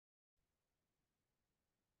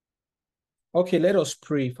Okay, let us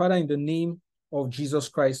pray. Father, in the name of Jesus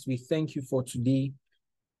Christ, we thank you for today.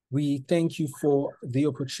 We thank you for the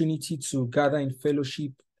opportunity to gather in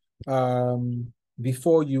fellowship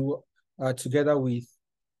before you, together with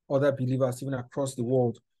other believers, even across the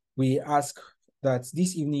world. We ask that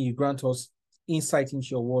this evening you grant us insight into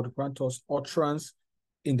your word, grant us utterance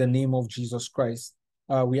in the name of Jesus Christ.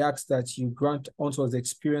 We ask that you grant unto us the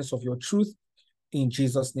experience of your truth in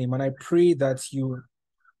Jesus' name. And I pray that you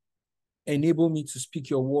enable me to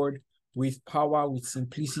speak your word with power, with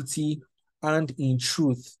simplicity, and in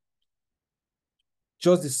truth,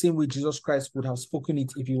 just the same way Jesus Christ would have spoken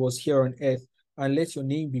it if he was here on earth. And let your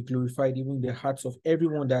name be glorified even in the hearts of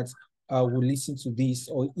everyone that will listen to this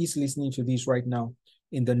or is listening to this right now,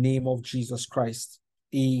 in the name of Jesus Christ.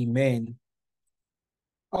 Amen.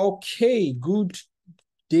 Okay, good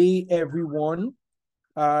day, everyone.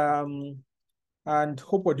 And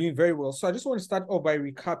hope we're doing very well. So I just want to start off by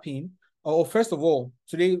recapping. First of all,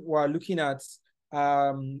 today we're looking at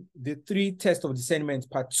the 3 tests of discernment,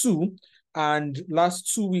 part 2. And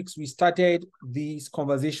last 2 weeks, we started this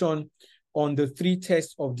conversation on the 3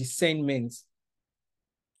 tests of discernment.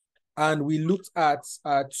 And we looked at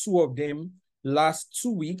 2 of them last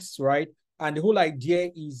 2 weeks, right? And the whole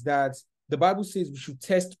idea is that the Bible says we should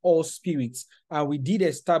test all spirits. And we did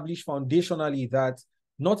establish foundationally that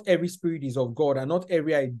not every spirit is of God, and not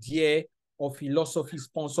every idea or philosophy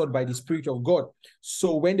sponsored by the Spirit of God.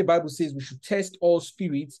 So when the Bible says we should test all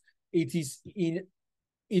spirits, it is a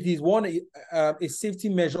safety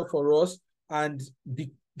measure for us, and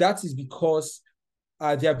that is because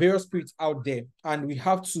there are various spirits out there, and we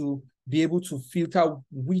have to be able to filter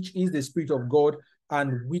which is the Spirit of God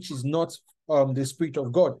and which is not the Spirit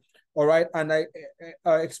of God. All right, and I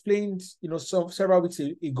explained, several weeks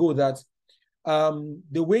ago that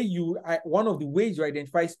one of the ways you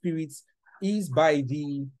identify spirits is by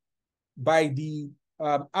the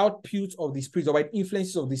output of the spirits, or by the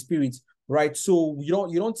influences of the spirits, right? So you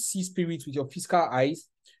don't see spirits with your physical eyes,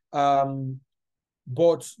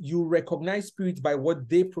 but you recognize spirits by what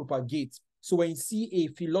they propagate. So when you see a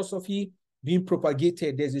philosophy being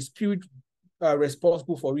propagated, there's a spirit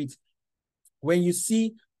responsible for it. When you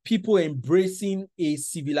see people embracing a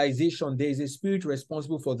civilization, there is a spirit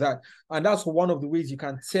responsible for that. And that's one of the ways you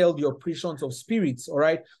can tell the operations of spirits, all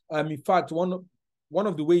right? In fact, one of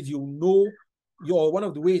the ways one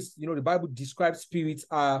of the ways, the Bible describes spirits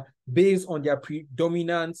are based on their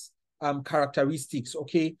predominant characteristics,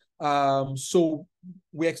 okay? So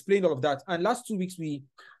we explained all of that. And last 2 weeks, we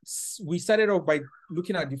started off by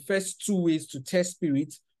looking at the first 2 ways to test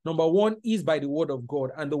spirits. Number 1 is by the word of God.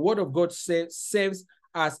 And the word of God serves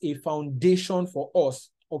as a foundation for us,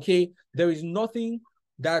 okay? There is nothing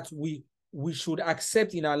that we should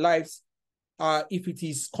accept in our lives if it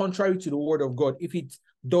is contrary to the word of God. If it's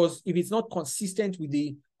not consistent with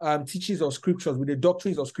the teachings of scriptures, with the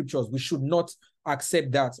doctrines of scriptures, we should not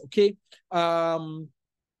accept that, okay?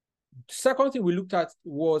 Second thing we looked at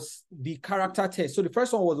was the character test. So the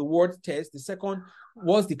first one was the word test. The second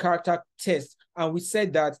was the character test. And we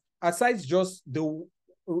said that aside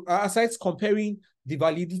comparing the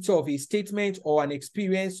validity of a statement or an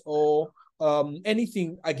experience or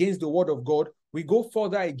anything against the word of God, we go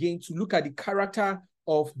further again to look at the character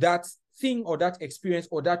of that thing or that experience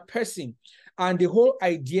or that person. And the whole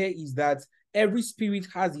idea is that every spirit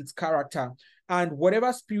has its character, and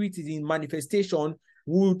whatever spirit is in manifestation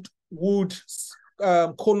would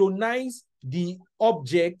colonize the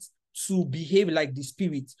object to behave like the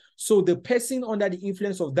spirit. So the person under the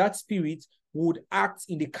influence of that spirit would act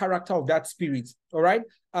in the character of that spirit, all right?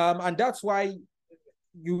 And that's why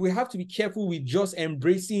you will have to be careful with just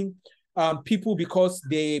embracing people because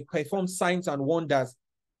they perform signs and wonders.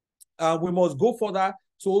 We must go further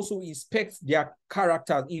to also inspect their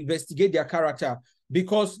character, investigate their character,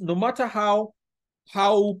 because no matter how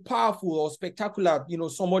powerful or spectacular,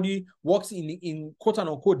 somebody works in quote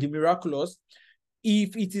unquote the miraculous,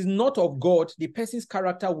 if it is not of God, the person's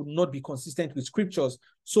character would not be consistent with scriptures.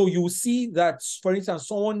 So you see that, for instance,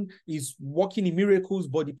 someone is working in miracles,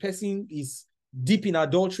 but the person is deep in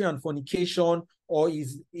adultery and fornication, or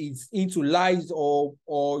is into lies, or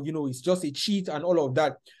it's just a cheat and all of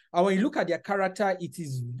that. And when you look at their character, it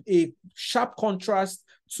is a sharp contrast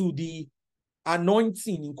to the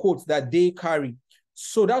anointing, in quotes, that they carry.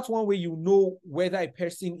 So that's one way you know whether a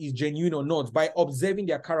person is genuine or not, by observing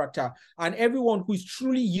their character. And everyone who is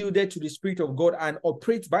truly yielded to the Spirit of God and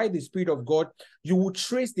operates by the Spirit of God, you will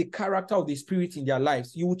trace the character of the Spirit in their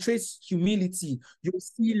lives. You will trace humility. You will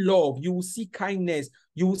see love. You will see kindness.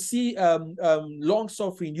 You will see long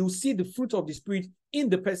suffering. You will see the fruit of the Spirit in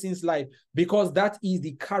the person's life, because that is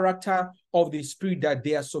the character of the spirit that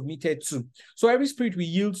they are submitted to. So every spirit we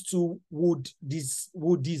yield to would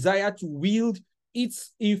desire to wield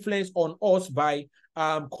its influence on us by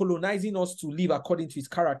colonizing us to live according to its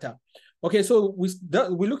character. Okay, so we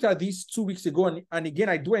looked at this 2 weeks ago, and again,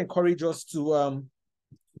 I do encourage us to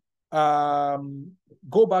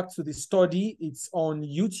go back to the study. It's on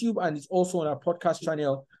YouTube and it's also on our podcast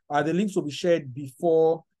channel. The links will be shared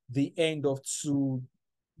before the end of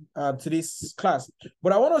today's class.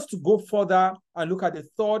 But I want us to go further and look at the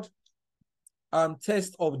third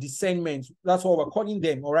test of discernment. That's what we're calling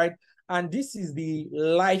them, all right? And this is the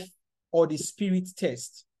life or the spirit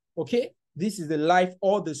test, okay? This is the life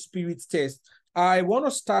or the spirit test. I want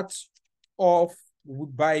to start off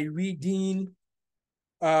by reading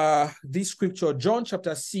this scripture, John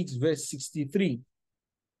chapter 6, verse 63.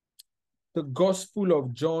 The Gospel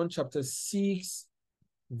of John chapter 6,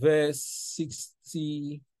 verse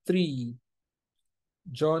 63.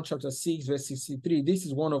 John chapter 6, verse 63. This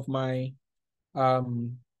is one of my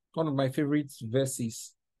favorite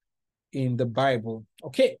verses in the Bible.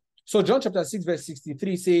 Okay, so John chapter 6, verse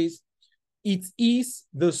 63 says, "It is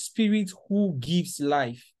the spirit who gives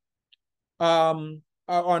life."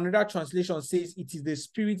 Another translation says, "It is the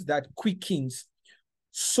spirit that quickens."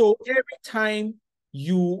 So every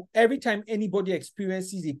time anybody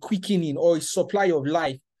experiences a quickening or a supply of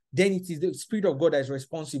life, then it is the Spirit of God that is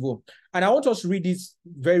responsible. And I want us to read this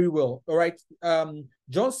very well. All right.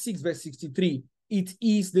 John 6, verse 63. It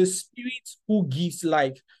is the Spirit who gives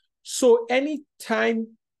life. So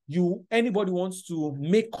anytime anybody wants to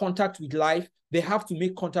make contact with life, they have to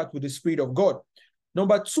make contact with the Spirit of God.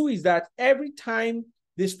 Number two is that every time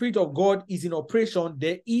the Spirit of God is in operation,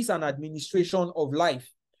 there is an administration of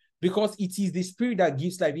life, because it is the Spirit that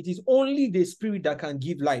gives life. It is only the Spirit that can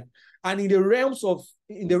give life. And in the realm of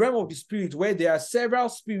the Spirit, where there are several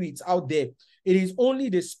spirits out there, it is only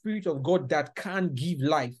the Spirit of God that can give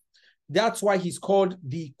life. That's why he's called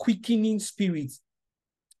the quickening spirit,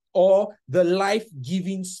 or the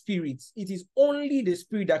life-giving spirit. It is only the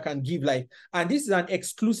Spirit that can give life. And this is an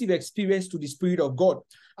exclusive experience to the Spirit of God.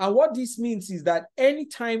 And what this means is that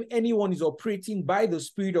anytime anyone is operating by the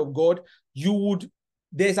Spirit of God,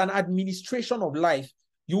 there's an administration of life.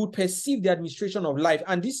 You would perceive the administration of life.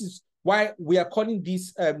 And this is why we are calling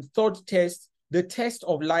this third test the test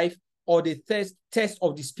of life, or the test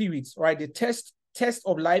of the Spirit, right? The test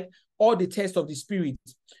of life, or the test of the Spirit.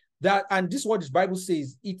 And this is what the Bible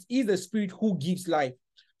says. It is the Spirit who gives life.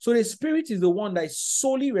 So the Spirit is the one that is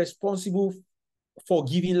solely responsible for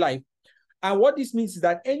giving life. And what this means is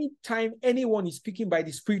that anytime anyone is speaking by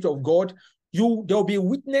the Spirit of God, there'll be a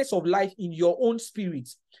witness of life in your own spirit.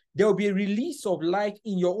 There will be a release of life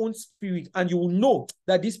in your own spirit, and you will know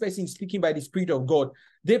that this person is speaking by the Spirit of God.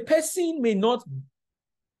 The person may not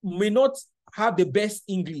have the best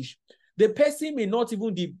English. The person may not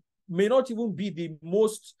even be the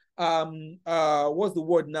most what's the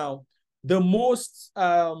word now? The most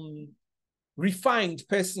refined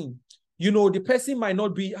person. The person might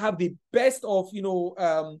not have the best of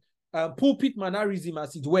pulpit mannerism,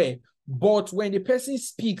 as it were. But when the person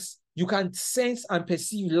speaks, you can sense and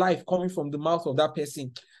perceive life coming from the mouth of that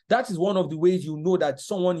person. That is one of the ways you know that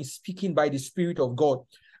someone is speaking by the Spirit of God.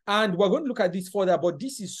 And we're going to look at this further, but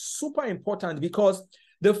this is super important, because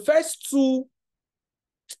the first two,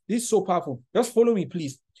 this is so powerful. Just follow me,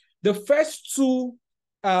 please. The first two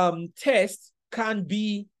tests can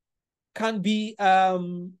be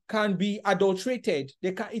adulterated.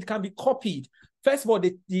 It can be copied. First of all,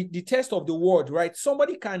 the test of the word, right?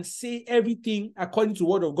 Somebody can say everything according to the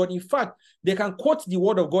word of God. In fact, they can quote the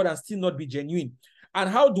word of God and still not be genuine. And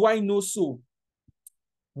how do I know so?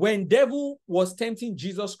 When devil was tempting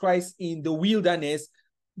Jesus Christ in the wilderness,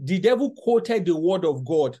 the devil quoted the word of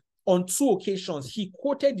God on 2 occasions. He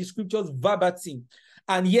quoted the scriptures verbatim,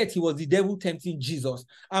 and yet he was the devil tempting Jesus.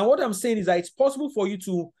 And what I'm saying is that it's possible for you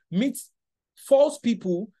to meet false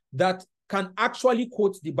people that can actually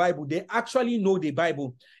quote the Bible. They actually know the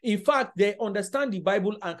Bible. In fact, they understand the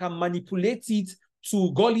Bible and can manipulate it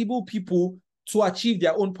to gullible people to achieve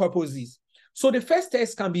their own purposes. So the first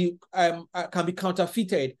test can be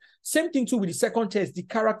counterfeited. Same thing too with the second test, the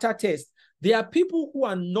character test. There are people who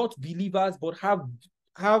are not believers but have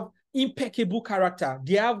impeccable character.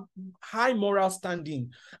 They have high moral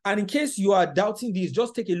standing. And in case you are doubting this,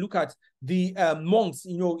 just take a look at the monks,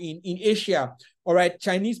 in Asia. All right,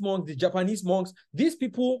 Chinese monks, the Japanese monks. These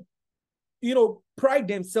people, pride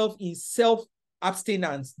themselves in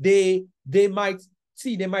self-abstinence. They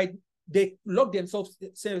lock themselves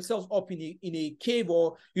up in a cave,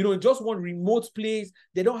 or just one remote place.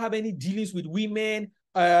 They don't have any dealings with women.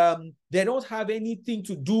 They don't have anything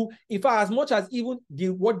to do. In fact, as much as even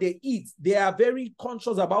what they eat, they are very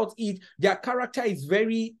conscious about it. Their character is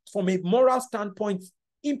very, from a moral standpoint,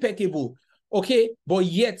 impeccable. Okay, but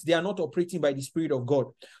yet they are not operating by the Spirit of God.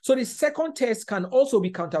 So the second test can also be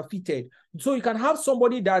counterfeited. So you can have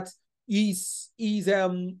somebody that his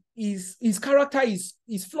character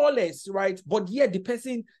is flawless, right? But yet the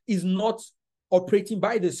person is not operating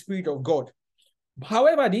by the Spirit of God.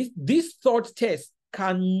 However, this third test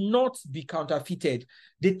cannot be counterfeited.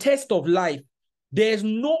 The test of life. There's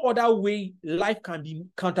no other way life can be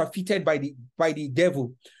counterfeited by the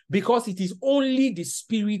devil, because it is only the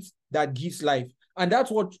Spirit that gives life. And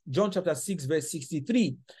that's what John chapter 6, verse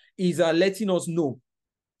 63 is letting us know,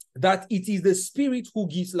 that it is the Spirit who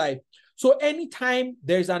gives life. So anytime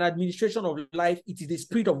there's an administration of life, it is the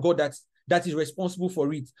Spirit of God that is responsible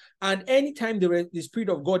for it. And anytime the Spirit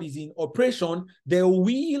of God is in operation, there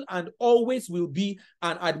will and always will be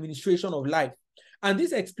an administration of life. And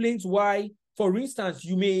this explains why, for instance,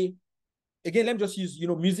 you may, again, let me just use,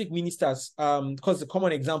 music ministers, because it's a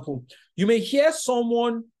common example. You may hear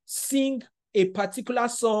someone sing a particular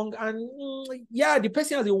song, and yeah, the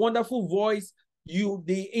person has a wonderful voice.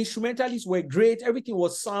 The instrumentalists were great, everything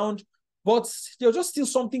was sound, but there's just still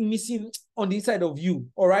something missing on the inside of you,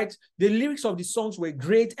 all right? The lyrics of the songs were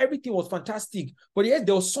great, everything was fantastic, but yes,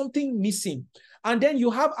 there was something missing. And then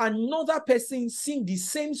you have another person sing the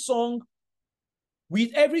same song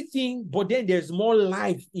with everything, but then there's more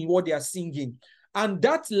life in what they are singing. And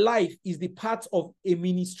that life is the part of a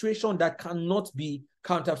ministration that cannot be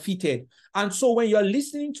counterfeited. And so when you're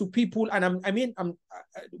listening to people, and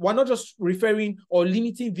we're not just referring or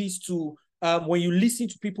limiting this to when you listen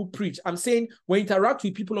to people preach. I'm saying when you interact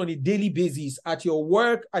with people on a daily basis, at your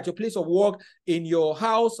work, at your place of work, in your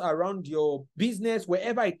house, around your business,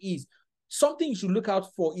 wherever it is, something you should look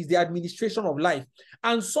out for is the administration of life.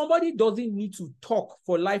 And somebody doesn't need to talk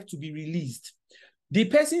for life to be released. The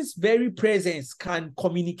person's very presence can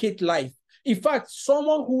communicate life. In fact,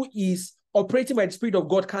 someone who is operating by the Spirit of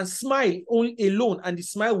God can smile alone, and the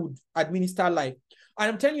smile would administer life.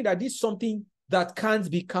 And I'm telling you that this is something that can't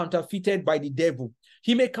be counterfeited by the devil.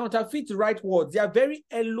 He may counterfeit the right words. They are very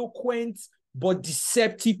eloquent but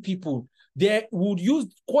deceptive people. They would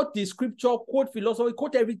quote the scripture, quote philosophy,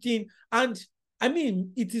 quote everything. And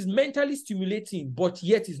it is mentally stimulating, but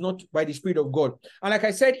yet it's not by the Spirit of God. And like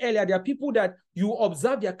I said earlier, there are people that you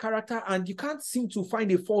observe their character and you can't seem to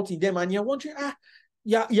find a fault in them. And you're wondering,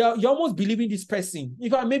 you're almost believing this person.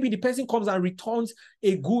 If maybe the person comes and returns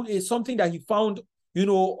something that he found,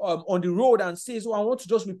 on the road, and says, I want to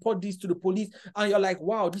just report this to the police. And you're like,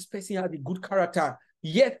 wow, this person has a good character.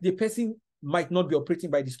 Yet the person might not be operating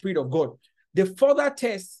by the Spirit of God. The further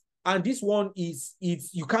test, and this one is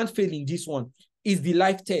you can't fail in this one, is the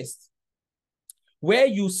life test, where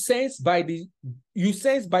you sense by the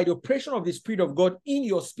operation of the Spirit of God in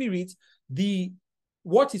your spirit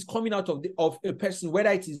what is coming out of a person, whether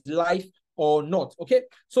it is life or not. Okay,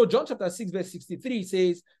 so John chapter 6 verse 63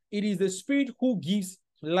 says, it is the Spirit who gives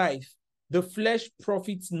life. The flesh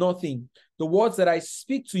profits nothing. The words that I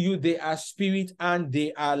speak to you, they are spirit and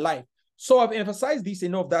they are life. So I've emphasized this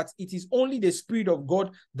enough that it is only the Spirit of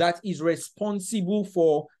God that is responsible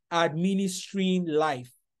for administering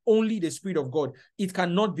life. Only the Spirit of God. It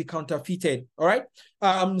cannot be counterfeited. All right.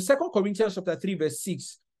 2 Corinthians chapter 3 verse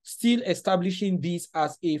 6, still establishing this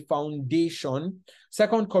as a foundation.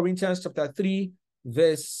 2 Corinthians chapter 3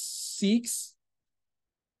 verse 6.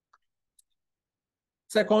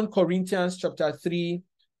 2 Corinthians chapter 3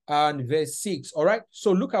 and verse 6. All right.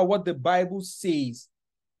 So look at what the Bible says.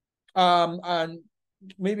 And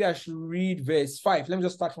maybe I should read verse 5. Let me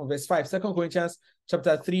just start from verse 5. 2 Corinthians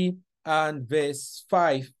chapter 3 and verse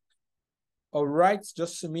 5. All right.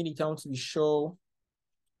 Just a minute. I want to be sure.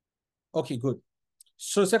 Okay, good.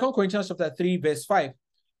 So 2 Corinthians chapter 3 verse 5.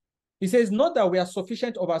 It says, not that we are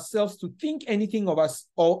sufficient of ourselves to think anything of us,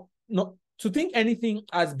 or not to think anything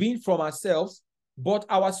as being from ourselves, but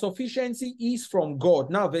our sufficiency is from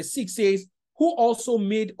God. Now, verse 6 says, who also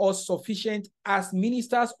made us sufficient as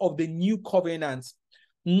ministers of the new covenant,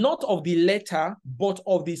 not of the letter, but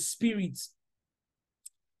of the Spirit.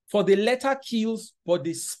 For the letter kills, but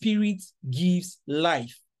the Spirit gives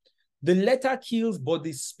life. The letter kills, but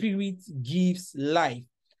the Spirit gives life.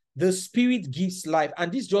 The Spirit gives life.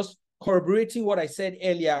 And this just corroborating what I said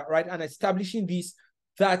earlier, right? And establishing this,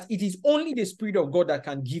 that it is only the Spirit of God that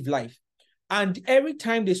can give life. And every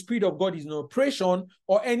time the Spirit of God is in operation,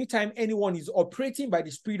 or anytime anyone is operating by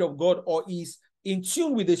the Spirit of God or is in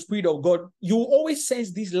tune with the Spirit of God, you always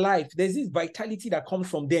sense this life. There's this vitality that comes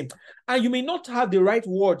from them. And you may not have the right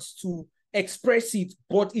words to express it,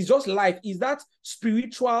 but it's just life. Is that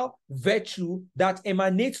spiritual virtue that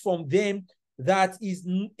emanates from them that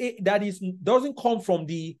doesn't come from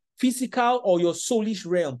the physical or your soulish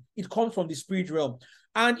realm. It comes from the spirit realm.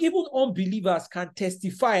 And even unbelievers can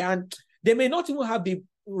testify, and they may not even have the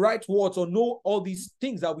right words or know all these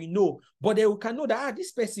things that we know, but they can know that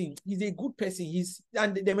this person is a good person.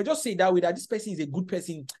 And they may just say that way, that this person is a good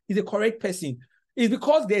person, is a correct person. It's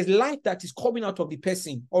because there's light that is coming out of the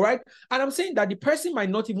person. All right. And I'm saying that the person might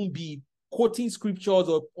not even be quoting scriptures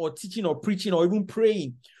or teaching or preaching or even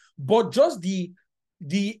praying, but just the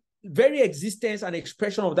very existence and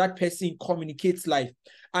expression of that person communicates life.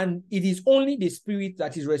 And it is only the spirit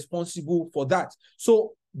that is responsible for that.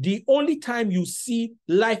 So the only time you see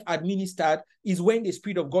life administered is when the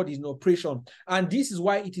Spirit of God is in operation. And this is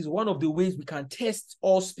why it is one of the ways we can test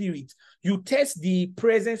all spirits. You test the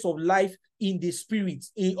presence of life in the spirit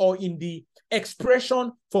or in the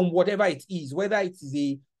expression from whatever it is, whether it is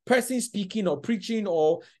a person speaking or preaching,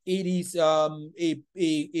 or it is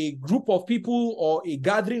a group of people or a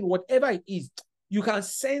gathering, whatever it is. You can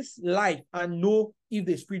sense life and know if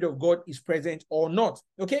the Spirit of God is present or not.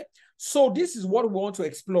 Okay, so this is what we want to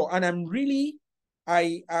explore, and I'm really,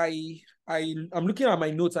 I'm looking at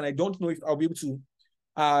my notes, and I don't know if I'll be able to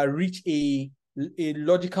reach a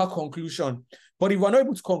logical conclusion. But if we're not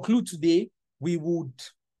able to conclude today, we'll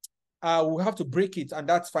have to break it, and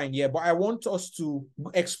that's fine. Yeah, but I want us to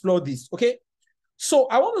explore this. Okay, so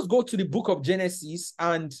I want us to go to the book of Genesis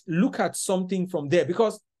and look at something from there,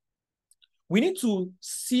 because we need to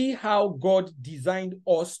see how God designed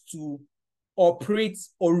us to operate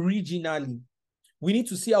originally. We need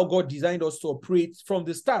to see how God designed us to operate from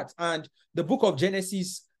the start. And the book of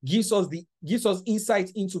Genesis gives us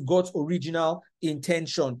insight into God's original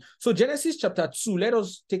intention. So Genesis chapter 2, let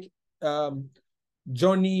us take a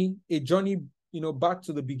journey, back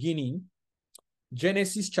to the beginning.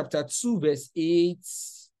 Genesis chapter 2, verse 8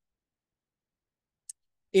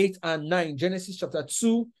 and 9. Genesis chapter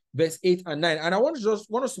 2, verse 8 and 9. And I want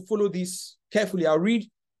us to follow this carefully. I'll read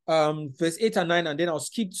verse 8 and 9, and then I'll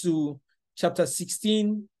skip to chapter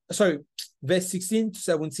 16, verse 16 to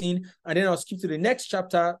 17, and then I'll skip to the next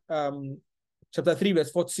chapter, chapter 3,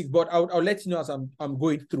 verse 4 to 6. But I'll let you know as I'm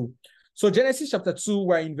going through. So Genesis chapter 2,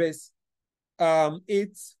 we're in verse 8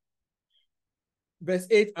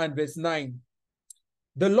 and verse 9.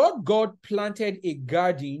 The Lord God planted a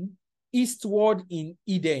garden eastward in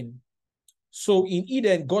Eden. So in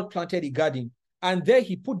Eden, God planted a garden, and there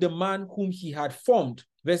he put the man whom he had formed.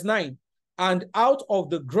 Verse 9, and out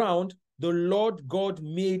of the ground, the Lord God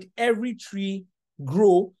made every tree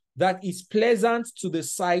grow that is pleasant to the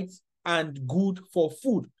sight and good for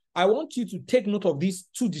food. I want you to take note of these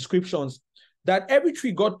two descriptions, that every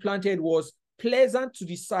tree God planted was pleasant to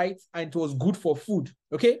the sight and it was good for food.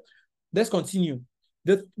 Okay, let's continue.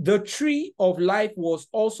 The tree of life was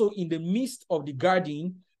also in the midst of the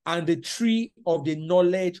garden, and the tree of the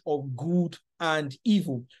knowledge of good and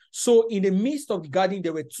evil. So in the midst of the garden,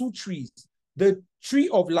 there were two trees, the tree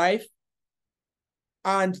of life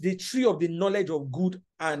and the tree of the knowledge of good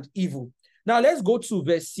and evil. Now let's go to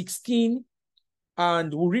verse 16,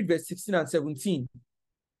 and we'll read verse 16 and 17.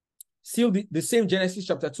 Still the same Genesis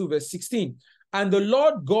chapter 2, verse 16. And the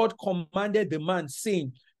Lord God commanded the man,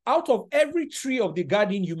 saying, out of every tree of the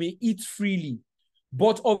garden you may eat freely,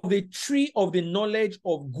 but of the tree of the knowledge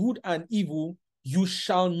of good and evil you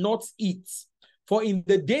shall not eat. For in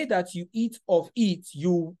the day that you eat of it,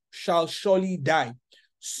 you shall surely die.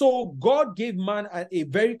 So God gave man a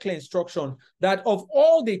very clear instruction that of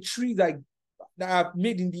all the trees that I've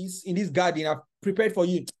made in this garden, I've prepared for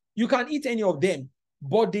you, you can eat any of them.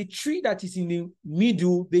 But the tree that is in the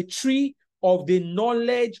middle, the tree of the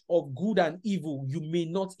knowledge of good and evil, you may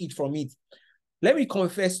not eat from it. Let me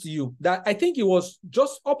confess to you that I think it was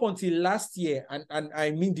just up until last year, and I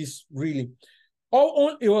mean this really,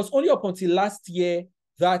 it was only up until last year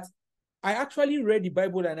that I actually read the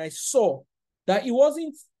Bible and I saw that it was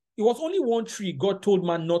only one tree God told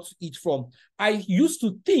man not to eat from. I used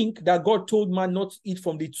to think that God told man not to eat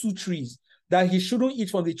from the two trees, that he shouldn't eat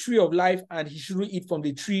from the tree of life and he shouldn't eat from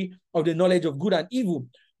the tree of the knowledge of good and evil.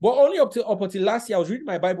 But only up until last year, I was reading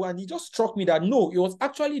my Bible and it just struck me that no, it was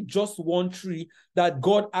actually just one tree that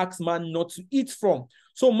God asked man not to eat from.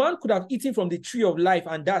 So man could have eaten from the tree of life,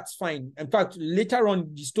 and that's fine. In fact, later on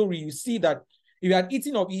in the story, you see that if he had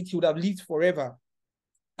eaten of it, he would have lived forever.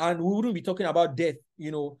 And we wouldn't be talking about death,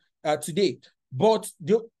 today. But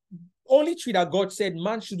the only tree that God said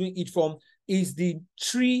man shouldn't eat from is the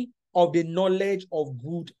tree of the knowledge of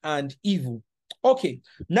good and evil. Okay,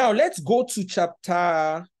 now let's go to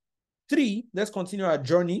chapter 3. Let's continue our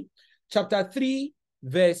journey. Chapter 3,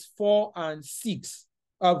 verse 4 and 6.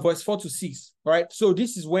 Verse 4 to 6. All right. So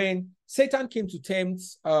this is when Satan came to tempt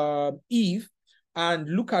Eve, and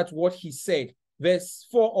look at what he said. Verse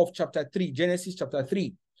 4 of chapter 3, Genesis chapter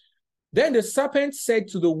 3. Then the serpent said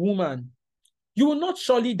to the woman, you will not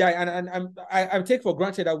surely die. And I take for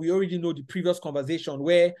granted that we already know the previous conversation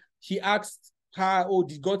where he asked her, oh,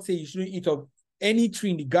 did God say you shouldn't eat of any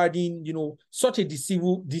tree in the garden? You know, such a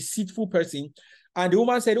deceitful person. And the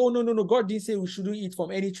woman said, oh, no, God didn't say we shouldn't eat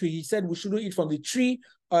from any tree. He said we shouldn't eat from the tree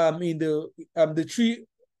in the tree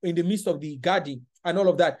in the midst of the garden and all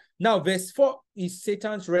of that. Now, verse 4 is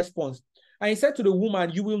Satan's response. And he said to the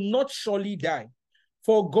woman, you will not surely die.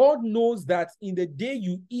 For God knows that in the day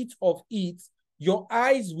you eat of it, your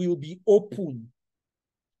eyes will be open.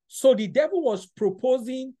 So the devil was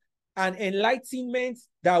proposing an enlightenment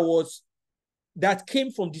that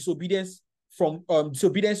came from disobedience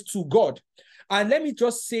to God. And let me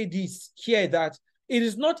just say this here, that it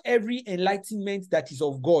is not every enlightenment that is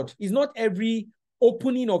of God. It's not every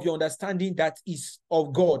opening of your understanding that is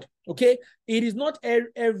of God. Okay? It is not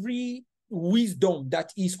every wisdom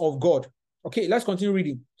that is of God. Okay, let's continue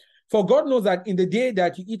reading. For God knows that in the day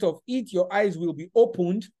that you eat of it, your eyes will be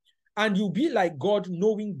opened, and you'll be like God,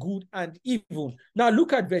 knowing good and evil. Now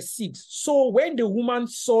look at verse 6. So when the woman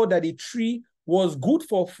saw that a tree was good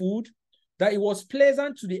for food, that it was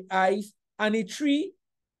pleasant to the eyes, and a tree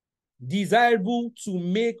desirable to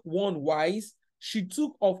make one wise, she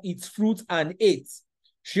took of its fruit and ate.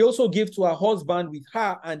 She also gave to her husband with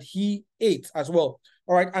her, and he ate as well.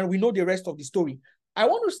 All right, and we know the rest of the story. I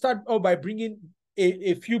want to start off by bringing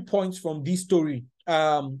a few points from this story.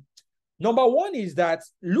 Number one is that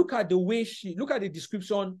look at the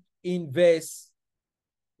description in verse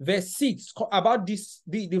 6 about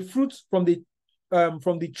the fruit from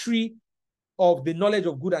the tree of the knowledge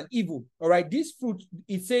of good and evil. All right, this fruit,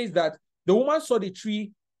 it says that the woman saw the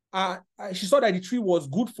tree, she saw that the tree was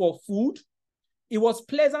good for food, it was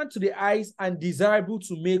pleasant to the eyes, and desirable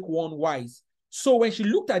to make one wise. So when she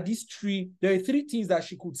looked at this tree, there are three things that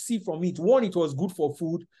she could see from it. One, it was good for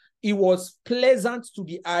food, it was pleasant to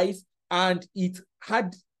the eyes, and it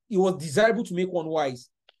was desirable to make one wise.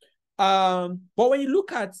 But if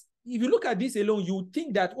you look at this alone, you would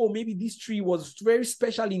think that, oh, maybe this tree was very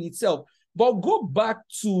special in itself. But go back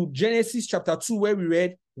to Genesis chapter 2, where we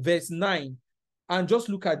read verse 9, and just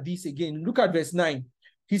look at this again. Look at verse 9.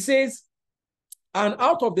 He says, and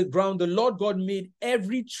out of the ground, the Lord God made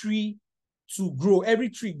every tree grow.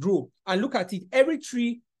 And look at it, every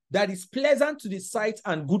tree that is pleasant to the sight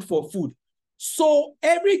and good for food. So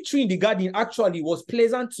every tree in the garden actually was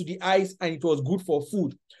pleasant to the eyes, and it was good for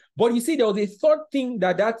food. But you see, there was a third thing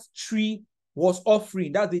that tree was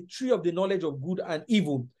offering. That's the tree of the knowledge of good and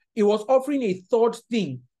evil. It was offering a third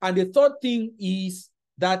thing. And the third thing is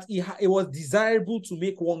that it was desirable to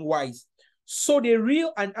make one wise. So the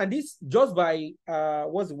real, and this just by,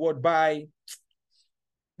 there's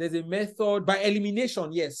a method, by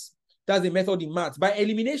elimination, yes. That's the method in maths. By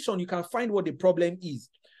elimination, you can find what the problem is.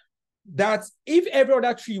 That if every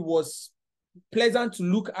other tree was pleasant to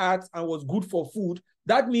look at and was good for food,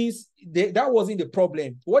 that means that wasn't the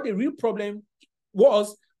problem. What the real problem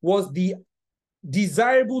was the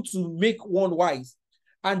desirable to make one wise.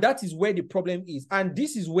 And that is where the problem is. And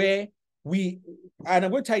this is where and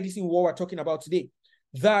I'm going to tie this in what we're talking about today,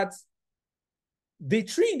 that the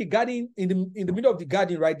tree in the garden, in the middle of the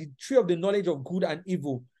garden, right, the tree of the knowledge of good and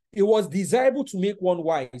evil, it was desirable to make one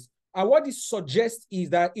wise. And what this suggests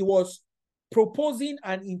is that it was proposing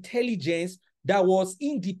an intelligence that was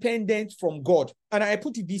independent from God. And I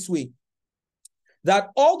put it this way, that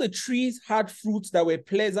all the trees had fruits that were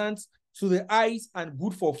pleasant to the eyes and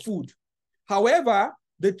good for food. However,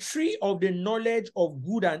 the tree of the knowledge of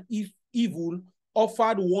good and evil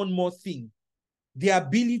offered one more thing, the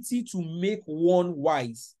ability to make one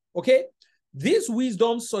wise. Okay? This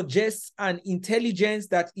wisdom suggests an intelligence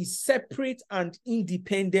that is separate and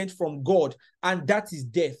independent from God, and that is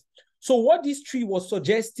death. So what this tree was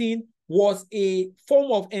suggesting was a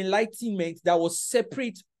form of enlightenment that was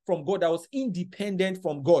separate from God, that was independent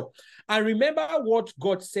from God. And remember what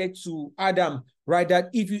God said to Adam, right? That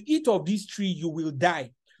if you eat of this tree, you will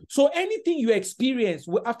die. So anything you experience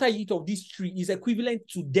after you eat of this tree is equivalent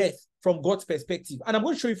to death from God's perspective. And I'm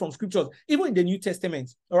going to show you from scriptures, even in the New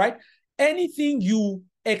Testament, all right? Anything you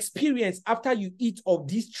experience after you eat of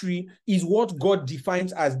this tree is what God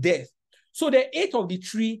defines as death. So they ate of the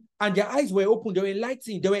tree and their eyes were open, they were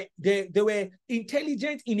enlightened, they were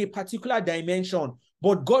intelligent in a particular dimension,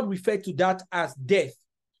 but God referred to that as death.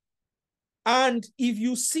 And if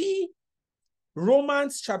you see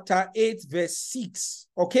Romans chapter 8, verse 6,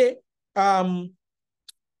 okay,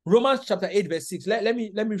 Romans chapter 8, verse 6. Let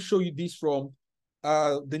me show you this from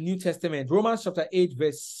the New Testament. Romans chapter 8,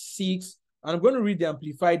 verse 6. And I'm going to read the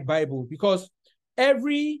Amplified Bible, because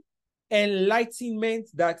every enlightenment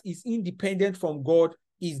that is independent from God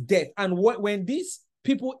is death. And when these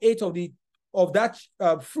people ate of that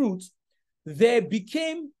fruit, they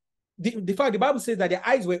became, the fact the Bible says that their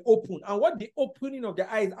eyes were open. And what the opening of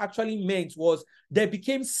the eyes actually meant was they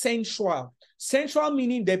became sensual. Sensual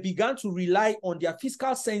meaning they began to rely on their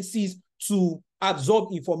physical senses to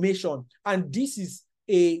absorb information. And this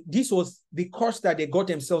was the curse that they got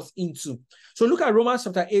themselves into. So look at Romans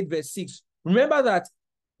chapter 8, verse 6. Remember that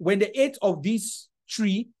when they ate of this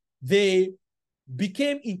tree, they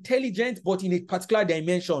became intelligent, but in a particular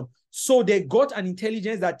dimension. So they got an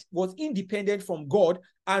intelligence that was independent from God.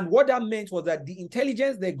 And what that meant was that the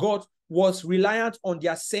intelligence they got was reliant on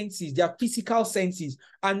their senses, their physical senses.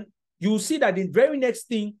 And you see that the very next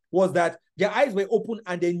thing was that their eyes were open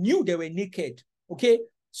and they knew they were naked. Okay?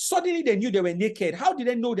 Suddenly they knew they were naked. How did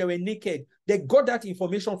they know they were naked? They got that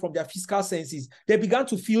information from their physical senses. They began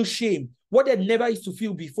to feel shame, what they never used to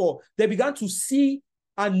feel before. They began to see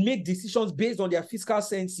and make decisions based on their physical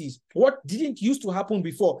senses, what didn't used to happen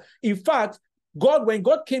before. In fact, when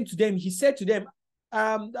God came to them, he said to them,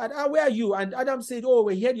 where are you? And Adam said, oh,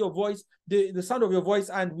 we heard your voice, the sound of your voice,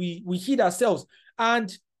 and we hid ourselves.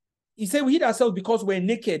 And he said, we hid ourselves because we're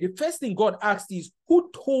naked. The first thing God asked is,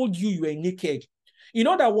 who told you you were naked? In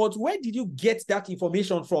other words, where did you get that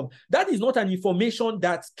information from? That is not an information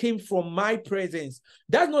that came from my presence.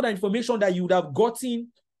 That's not an information that you would have gotten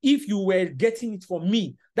if you were getting it from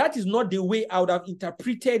me. That is not the way I would have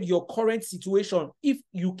interpreted your current situation if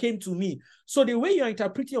you came to me. So the way you are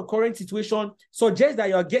interpreting your current situation suggests that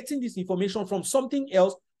you are getting this information from something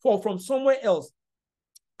else or from somewhere else.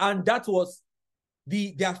 And that was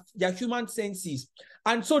their human senses.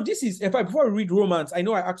 And so this is, before we read Romans, I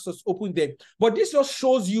know I asked us open there, but this just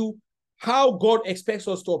shows you how God expects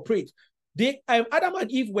us to operate. Adam and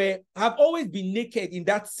Eve have always been naked in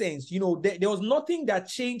that sense. You know, there was nothing that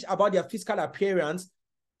changed about their physical appearance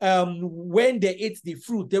when they ate the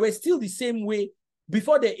fruit. They were still the same way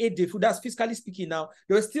before they ate the fruit. That's physically speaking now.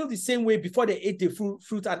 They were still the same way before they ate the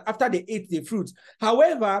fruit and after they ate the fruit.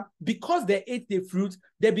 However, because they ate the fruit,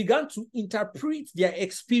 they began to interpret their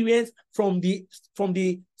experience from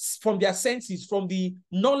their senses, from the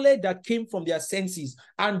knowledge that came from their senses.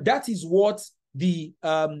 And that is what the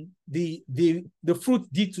fruit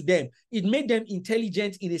did to them. It made them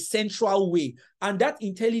intelligent in a sensual way, and that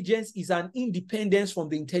intelligence is an independence from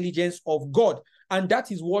the intelligence of God, and that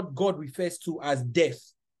is what God refers to as death.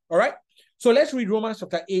 All right, so let's read Romans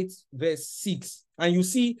chapter 8 verse 6, and you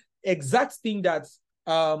see exact thing that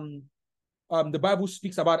the Bible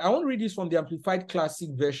speaks about. I want to read this from the Amplified Classic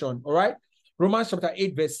Version. All right, Romans chapter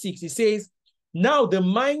 8 verse 6, it says, now the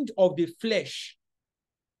mind of the flesh,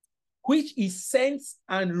 which is sense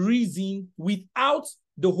and reason without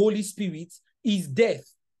the Holy Spirit, is death.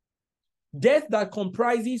 Death that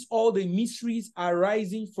comprises all the mysteries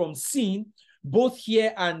arising from sin, both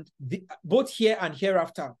here and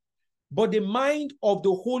hereafter. But the mind of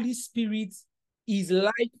the Holy Spirit is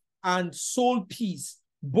life and soul peace,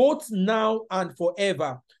 both now and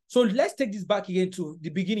forever. So let's take this back again to the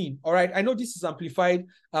beginning. All right, I know this is amplified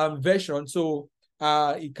version, so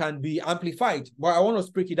it can be amplified, but I want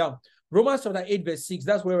to break it down. Romans chapter 8 verse 6,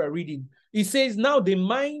 that's where we're reading. It says, now the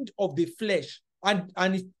mind of the flesh, and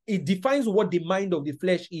it defines what the mind of the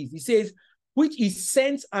flesh is. It says, which is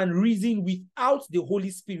sense and reason without the Holy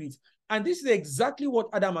Spirit. And this is exactly what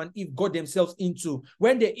Adam and Eve got themselves into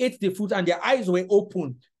when they ate the fruit and their eyes were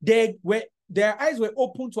open. Their eyes were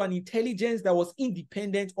open to an intelligence that was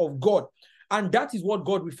independent of God. And that is what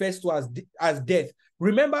God refers to as death.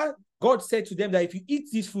 Remember, God said to them that if you eat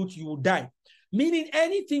this fruit, you will die. Meaning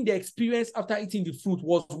anything they experienced after eating the fruit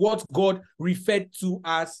was what God referred to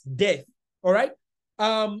as death. All right?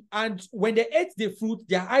 And when they ate the fruit,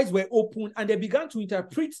 their eyes were open and they began to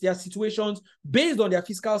interpret their situations based on their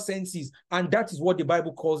physical senses. And that is what the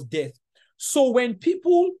Bible calls death. So when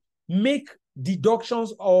people make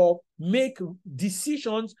deductions or make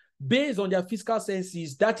decisions based on their physical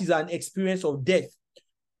senses, that is an experience of death.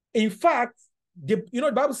 In fact, the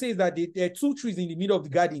Bible says that there are two trees in the middle of the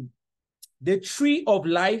garden, the tree of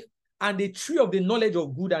life and the tree of the knowledge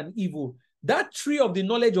of good and evil. That tree of the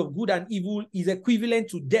knowledge of good and evil is equivalent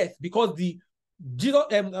to death, because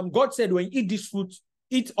God said, when you eat this fruit,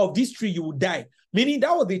 eat of this tree, you will die. Meaning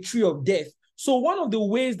that was the tree of death. So one of the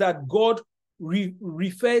ways that God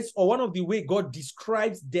refers, or one of the way God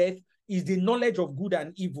describes death, is the knowledge of good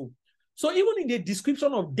and evil. So even in the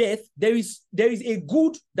description of death, there is a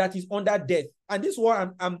good that is under death. And this is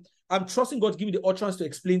what I'm I'm trusting God to give me the utterance to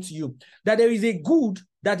explain to you that there is a good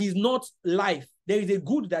that is not life. There is a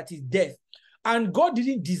good that is death. And God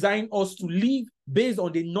didn't design us to live based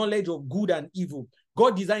on the knowledge of good and evil.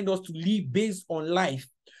 God designed us to live based on life,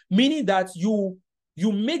 meaning that you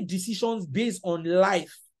make decisions based on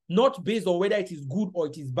life, not based on whether it is good or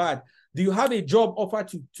it is bad. Do you have a job offer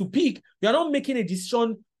to pick? You are not making a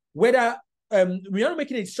decision whether we are not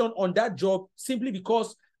making a decision on that job simply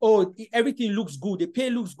because, oh, everything looks good, the pay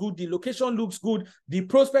looks good, the location looks good, the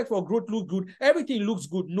prospect for growth looks good, everything looks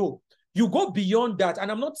good. No, you go beyond that.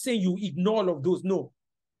 And I'm not saying you ignore all of those, no.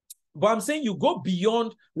 But I'm saying you go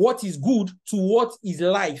beyond what is good to what is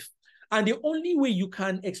life. And the only way you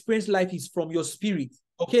can experience life is from your spirit,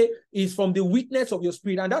 okay? Is from the witness of your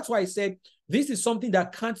spirit. And that's why I said this is something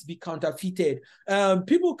that can't be counterfeited.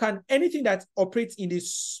 People can, anything that operates in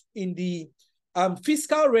the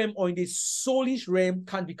physical realm or in the soulish realm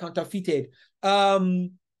can be counterfeited.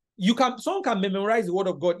 Someone can memorize the word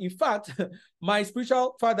of God. In fact, my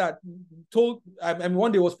spiritual father told,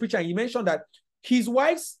 one day was preaching, and he mentioned that his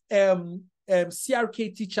wife's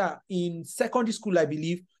CRK teacher in secondary school, I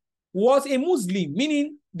believe, was a Muslim,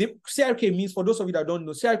 meaning the CRK means, for those of you that don't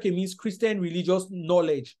know, CRK means Christian religious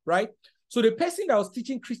knowledge, right? So the person that was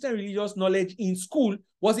teaching Christian religious knowledge in school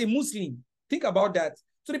was a Muslim. Think about that.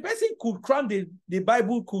 So the person could cram the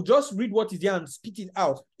Bible, could just read what is there and spit it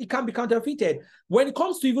out. It can be counterfeited. When it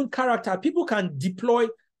comes to even character, people can deploy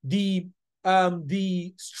the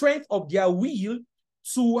strength of their will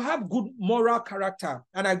to have good moral character.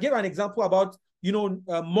 And I gave an example about,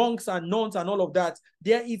 monks and nuns and all of that.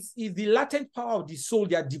 There is the latent power of the soul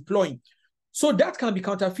they are deploying. So that can be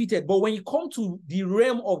counterfeited. But when you come to the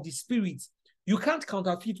realm of the spirit, you can't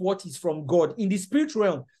counterfeit what is from God. In the spirit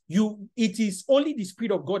realm, it is only the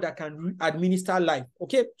Spirit of God that can administer life,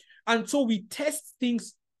 okay? And so we test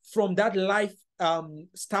things from that life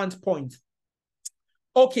standpoint.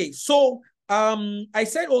 Okay, so I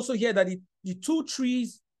said also here that the two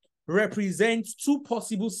trees represent two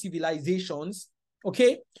possible civilizations,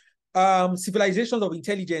 okay? Civilizations of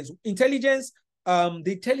intelligence. Intelligence, the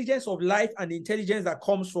intelligence of life and the intelligence that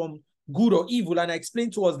comes from good or evil. And I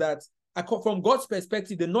explained to us that from God's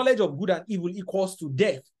perspective, the knowledge of good and evil equals to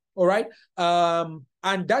death, all right?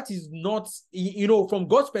 And that is not, from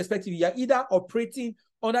God's perspective, you are either operating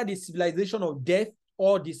under the civilization of death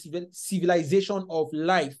or the civilization of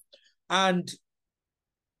life. And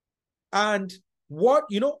what,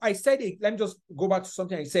 I said, let me just go back to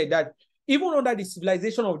something I said, that even under the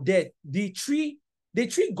civilization of death, the tree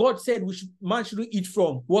God said man shouldn't eat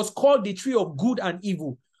from was called the tree of good and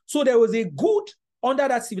evil. So there was a good under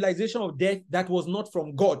that civilization of death that was not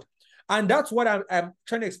from God. And that's what I'm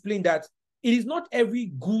trying to explain, that it is not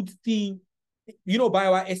every good thing, by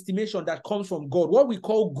our estimation, that comes from God. What we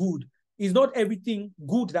call good is not everything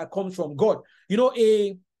good that comes from God.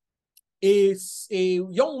 A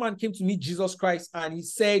young man came to meet Jesus Christ and he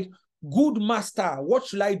said, "Good master, what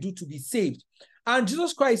should I do to be saved?" And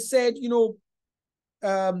Jesus Christ said, keep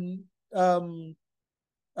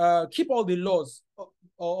all the laws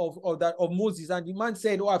of Moses. And the man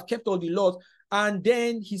said, "Oh, I've kept all the laws." And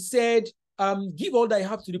then he said, "Give all that you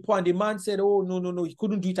have to the poor." And the man said, "Oh, no, he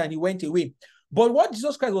couldn't do it," and he went away. But what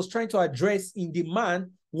Jesus Christ was trying to address in the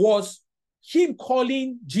man was him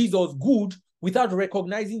calling Jesus good without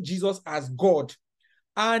recognizing Jesus as God.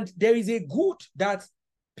 And there is a good that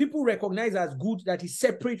people recognize as good that is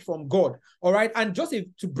separate from God, all right? And just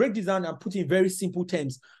to break this down and put in very simple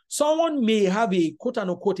terms, someone may have a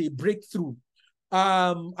quote-unquote a breakthrough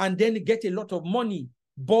and then get a lot of money,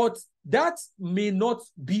 but that may not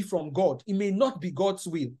be from God. It may not be God's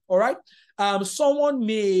will, all right? Someone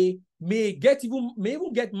may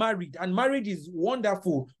even get married, and marriage is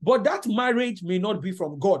wonderful, but that marriage may not be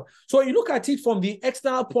from God. So you look at it from the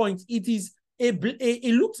external point,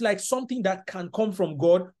 it looks like something that can come from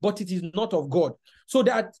God, but it is not of God. So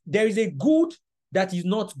that there is a good that is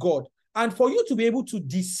not God. And for you to be able to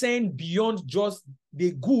discern beyond just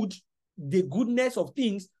the goodness of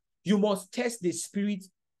things, you must test the spirit,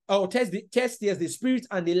 or test the spirit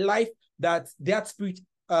and the life that spirit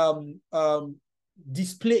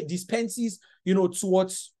dispenses,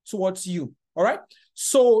 towards you. All right.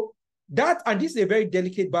 So that, and this is a very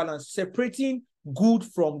delicate balance, separating good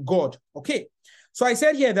from God. Okay. So I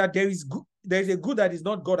said here that there is a good that is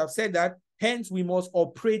not God. I've said that. Hence, we must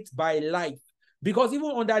operate by life, because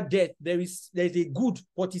even under death, there's a good,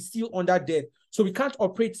 but it's still under death. So we can't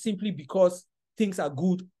operate simply because things are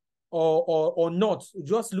good or not.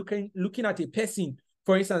 Just looking at a person,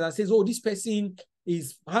 for instance, and says, "Oh, this person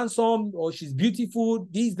is handsome, or she's beautiful,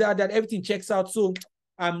 this, that, everything checks out. So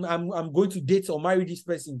I'm going to date or marry this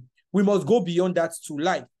person." We must go beyond that to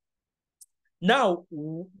life. Now,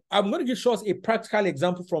 I'm going to show us a practical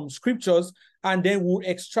example from scriptures, and then we'll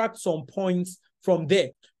extract some points from there.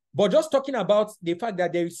 But just talking about the fact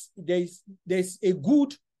that there's a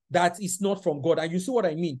good that is not from God. And you see what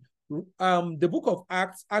I mean. The book of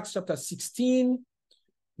Acts chapter 16,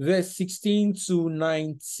 verse 16 to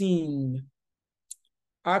 19.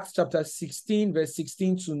 Acts chapter 16, verse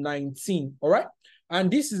 16 to 19. All right.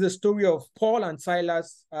 And this is the story of Paul and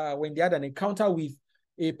Silas when they had an encounter with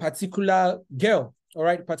a particular girl. All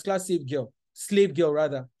right. A particular slave girl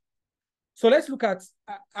rather. So let's look at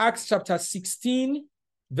Acts chapter 16,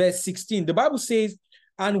 verse 16. The Bible says,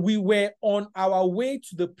 and we were on our way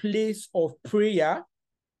to the place of prayer.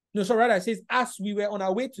 No, so rather it says, as we were on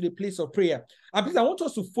our way to the place of prayer. And please, I want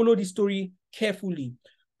us to follow this story carefully.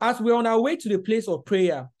 As we were on our way to the place of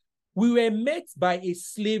prayer, we were met by a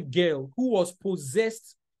slave girl who was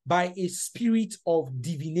possessed by a spirit of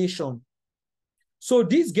divination. So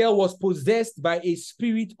this girl was possessed by a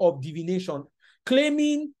spirit of divination,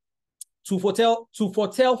 claiming to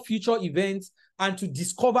foretell future events and to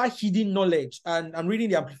discover hidden knowledge. And I'm reading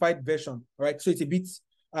the Amplified version, right? So it's a bit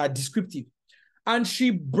descriptive. And she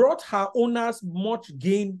brought her owners much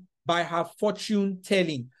gain by her fortune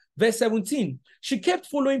telling. Verse 17, she kept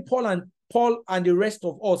following Paul and the rest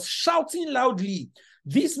of us, shouting loudly,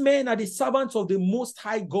 these men are the servants of the Most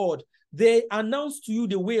High God. They announce to you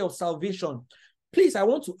the way of salvation. Please, I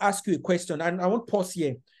want to ask you a question, and I want to pause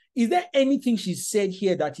here. Is there anything she said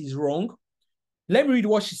here that is wrong? Let me read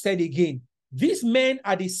what she said again. These men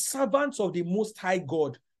are the servants of the Most High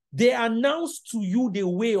God. They announce to you the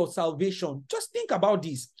way of salvation. Just think about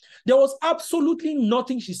this. There was absolutely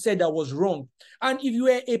nothing she said that was wrong. And if you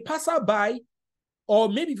were a passerby, or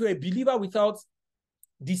maybe if you're a believer without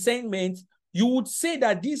discernment, you would say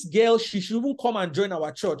that this girl, she should even come and join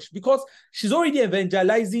our church because she's already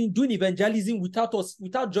evangelizing, doing evangelism without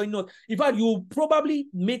joining us. In fact, you probably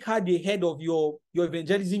make her the head of your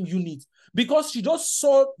evangelism unit because she just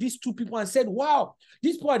saw these two people and said, wow,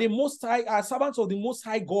 these people are the Most High, servants of the Most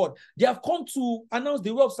High God. They have come to announce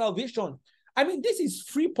the way of salvation. I mean, this is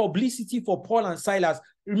free publicity for Paul and Silas.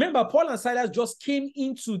 Remember, Paul and Silas just came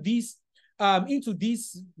into this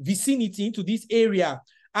vicinity, into this area.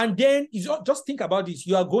 And then just think about this.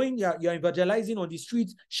 You are you're evangelizing on the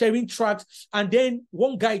streets, sharing tracts, and then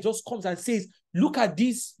one guy just comes and says, look at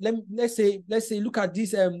this. Let's say, look at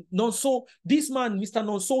this. Nonso, this man, Mr.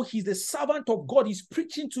 Nonso, he's the servant of God. He's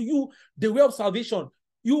preaching to you the way of salvation.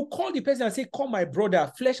 You call the person and say, come, my brother,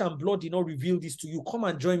 flesh and blood did not reveal this to you. Come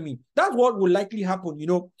and join me. That's what will likely happen, you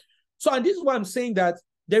know. So, and this is why I'm saying that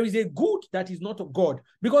there is a good that is not of God,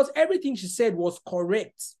 because everything she said was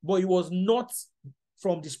correct, but it was not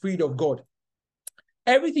from the Spirit of God.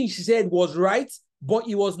 Everything she said was right, but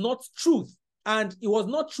it was not truth. And it was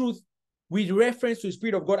not truth with reference to the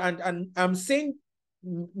Spirit of God. And I'm saying,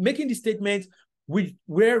 making this statement with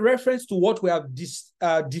reference to what we have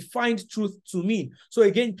defined truth to mean. So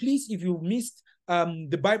again, please, if you missed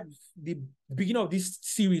the Bible, the beginning of this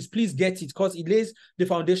series, please get it because it lays the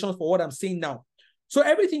foundation for what I'm saying now. So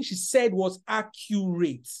everything she said was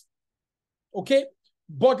accurate. Okay?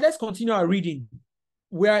 But let's continue our reading.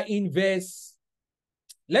 We are in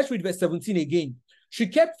let's read verse 17 again. She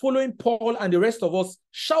kept following Paul and the rest of us,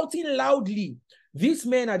 shouting loudly, these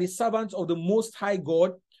men are the servants of the Most High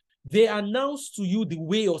God. They announce to you the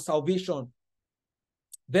way of salvation.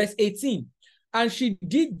 Verse 18, and she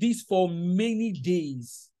did this for many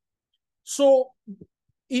days. So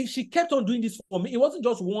if she kept on doing this for me, it wasn't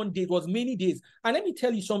just one day, it was many days. And let me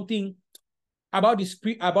tell you something about the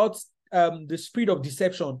spirit of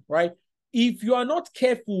deception, right? If you are not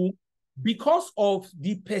careful, because of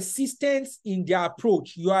the persistence in their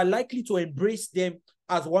approach, you are likely to embrace them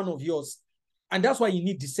as one of yours. And that's why you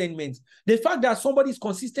need discernment. The fact that somebody is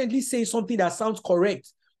consistently saying something that sounds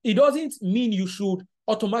correct, it doesn't mean you should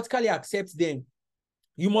automatically accept them.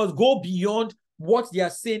 You must go beyond what they are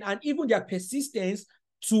saying and even their persistence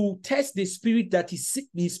to test the spirit that is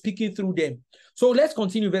speaking through them. So let's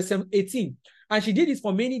continue verse 18. And she did this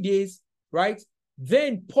for many days, right?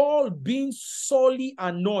 Then Paul, being sorely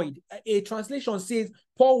annoyed, a translation says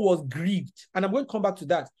Paul was grieved, and I'm going to come back to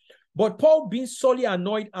that. But Paul, being sorely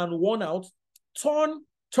annoyed and worn out,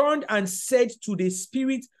 turned and said to the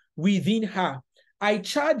spirit within her, I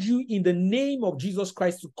charge you in the name of Jesus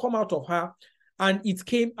Christ to come out of her. And it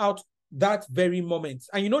came out that very moment.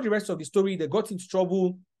 And you know the rest of the story. They got into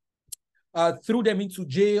trouble, threw them into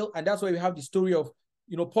jail, and that's why we have the story of,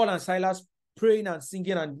 you know, Paul and Silas praying and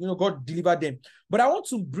singing, and, you know, God delivered them. But I want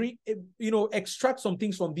to bring, you know, extract some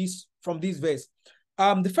things from this verse.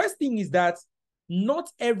 The first thing is that not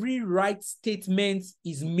every right statement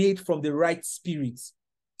is made from the right spirit.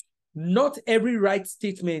 not every right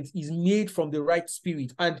statement is made from the right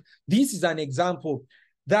spirit. And this is an example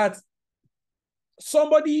that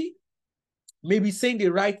somebody may be saying the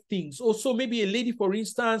right things. Also, maybe a lady, for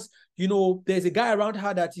instance, there's a guy around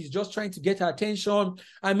her that is just trying to get her attention,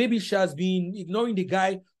 and maybe she has been ignoring the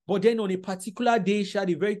guy, but then on a particular day, she had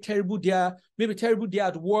a very terrible day, maybe a terrible day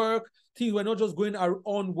at work. Things were not just going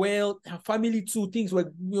on well. Her family too, things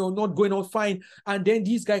were not going on fine. And then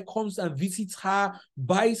this guy comes and visits her,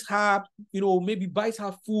 buys her, maybe buys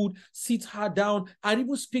her food, sits her down, and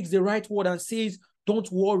even speaks the right word and says, don't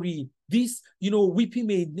worry. This, weeping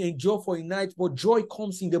may endure for a night, but joy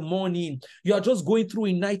comes in the morning. You are just going through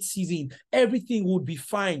a night season. Everything will be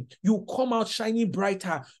fine. You come out shining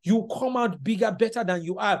brighter. You come out bigger, better than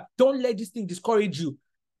you are. Don't let this thing discourage you.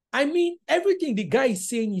 I mean, everything the guy is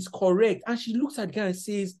saying is correct. And she looks at the guy and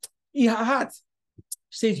says, in her heart,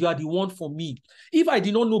 she says, you are the one for me. If I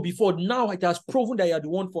did not know before, now it has proven that you are the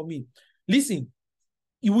one for me. Listen,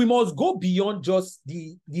 we must go beyond just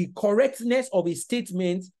the correctness of a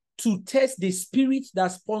statement to test the spirit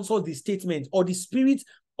that sponsors the statement, or the spirit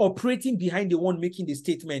operating behind the one making the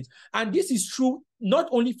statement. And this is true not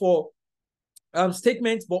only for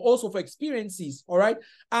statements, but also for experiences, all right?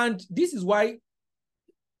 And this is why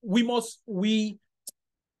we must be,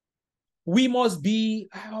 what's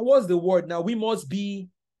the word now? We must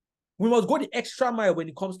go the extra mile when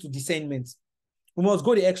it comes to discernment. We must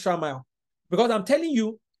go the extra mile. Because I'm telling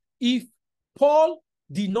you, if Paul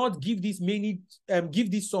did not give this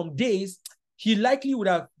some days, he likely would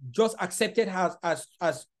have just accepted her as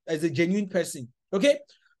a genuine person. Okay?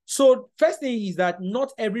 So first thing is that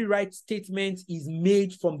not every right statement is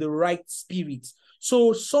made from the right spirit.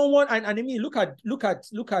 So someone, and I mean, look at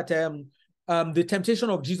the temptation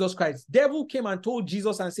of Jesus Christ. Devil came and told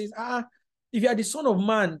Jesus and says, if you are the Son of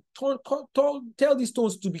Man, tell these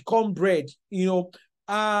stones to become bread,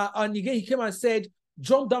 and again, he came and said,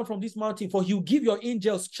 jump down from this mountain, for he'll give your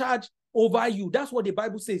angels charge over you. That's what the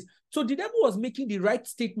Bible says. So the devil was making the right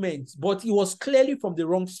statement, but it was clearly from the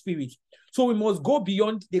wrong spirit. So we must go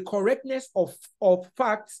beyond the correctness of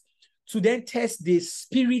facts to then test the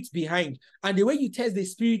spirit behind. And the way you test the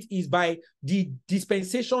spirit is by the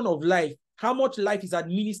dispensation of life. How much life is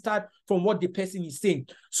administered from what the person is saying.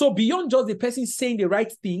 So beyond just the person saying the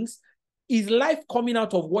right things, is life coming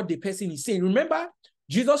out of what the person is saying. Remember,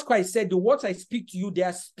 Jesus Christ said, the words I speak to you, they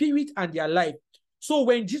are spirit and they are life. So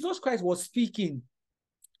when Jesus Christ was speaking,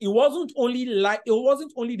 it wasn't only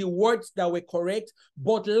the words that were correct,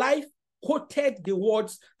 but life quoted the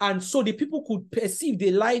words, and so the people could perceive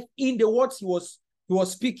the life in the words he was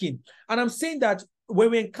speaking. And I'm saying that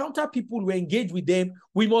when we encounter people, we engage with them,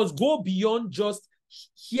 we must go beyond just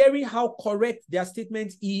hearing how correct their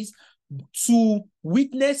statement is to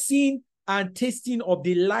witnessing and tasting of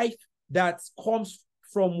the life that comes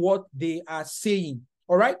from what they are saying.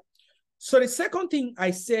 All right. So the second thing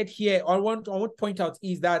I said here, I want to point out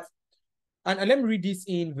is that, and let me read this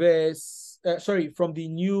in from the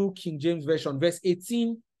New King James Version, verse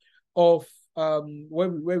 18 of where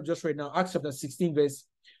we just read now, Acts chapter 16, verse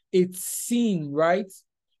 18, right?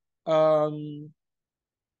 From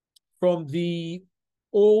the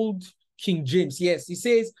old King James. Yes, he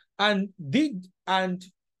says, and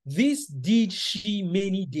this did she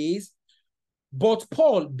many days, but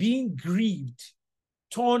Paul, being grieved,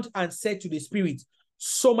 turned and said to the Spirit.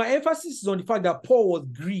 So my emphasis is on the fact that Paul was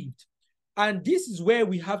grieved. And this is where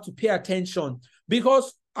we have to pay attention,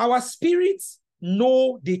 because our spirits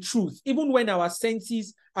know the truth, even when our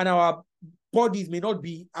senses and our bodies may not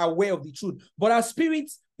be aware of the truth. But our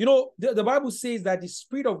spirits, the Bible says that the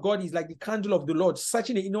Spirit of God is like the candle of the Lord,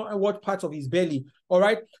 searching the inward parts of his belly. All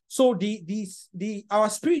right. So our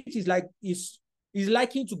spirit is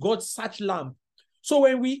likened to God's search lamp. So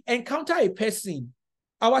when we encounter a person,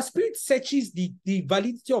 our spirit searches the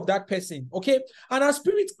validity of that person, okay? And our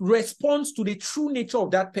spirit responds to the true nature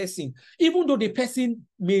of that person, even though the person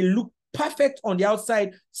may look perfect on the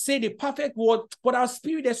outside, say the perfect word, but our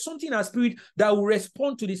spirit, there's something in our spirit that will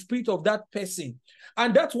respond to the spirit of that person.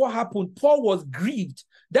 And that's what happened. Paul was grieved.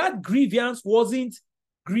 That grievance wasn't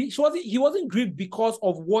he wasn't grieved because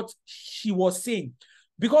of what she was saying.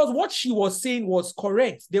 Because what she was saying was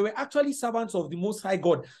correct. They were actually servants of the Most High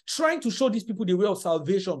God, trying to show these people the way of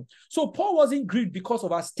salvation. So Paul wasn't grieved because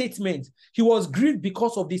of her statement. He was grieved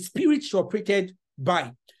because of the spirit she operated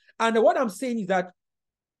by. And what I'm saying is that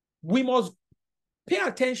we must pay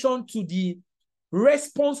attention to the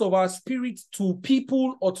response of our spirit to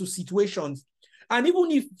people or to situations. And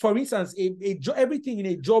even if, for instance, everything in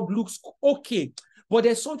a job looks okay, but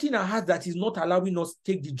there's something in our heart that is not allowing us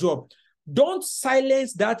to take the job, don't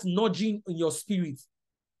silence that nudging in your spirit,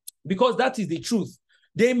 because that is the truth.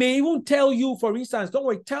 They may even tell you, for instance, don't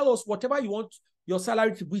worry, tell us whatever you want your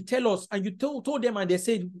salary to be, tell us. And you told them and they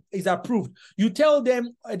say it's approved. You tell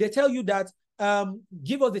them, they tell you that,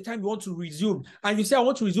 give us the time you want to resume. And you say, I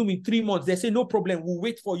want to resume in 3 months. They say, no problem, we'll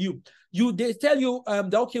wait for you. They tell you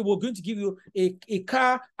that, okay, we're going to give you a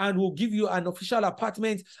car and we'll give you an official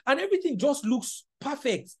apartment, and everything just looks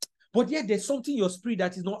perfect. But yet there's something in your spirit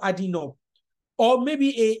that is not adding up. Or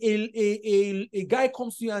maybe a guy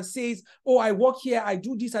comes to you and says, oh, I work here, I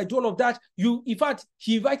do this, I do all of that. In fact,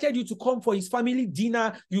 he invited you to come for his family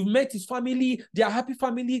dinner. You've met his family, they are happy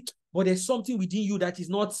family, but there's something within you that is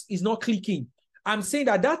not clicking. I'm saying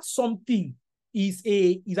that something is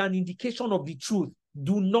an indication of the truth.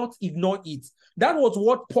 Do not ignore it. That was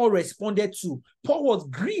what Paul responded to. Paul was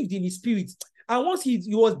grieved in his spirit. And once he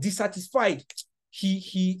was dissatisfied,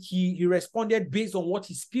 he responded based on what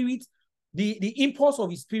his spirit, the impulse of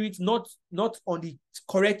his spirit, not on the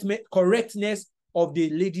correctness of the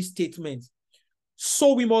lady's statement.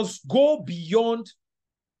 So we must go beyond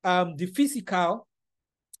the physical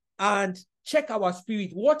and check our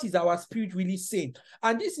spirit. What is our spirit really saying?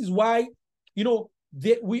 And this is why,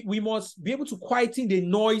 we must be able to quieten the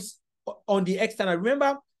noise on the external.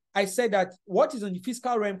 Remember, I said that what is in the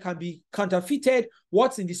physical realm can be counterfeited.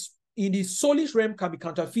 What's in the soulish realm can be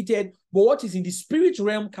counterfeted, but what is in the spirit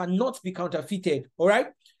realm cannot be counterfeited. All right.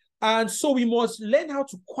 And so we must learn how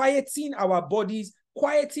to quieten our bodies,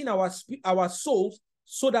 quieten our souls,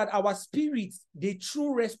 so that our spirits, the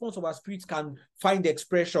true response of our spirits, can find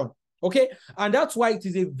expression. Okay. And that's why it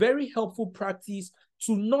is a very helpful practice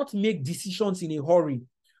to not make decisions in a hurry.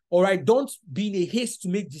 All right, don't be in a haste to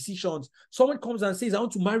make decisions. Someone comes and says, I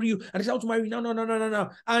want to marry you. And I say, I want to marry you. No.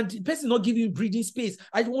 And the person is not giving you breathing space.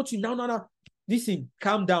 I want you now. Listen,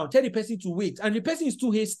 calm down. Tell the person to wait. And the person is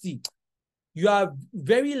too hasty. You are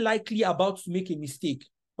very likely about to make a mistake.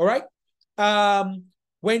 All right?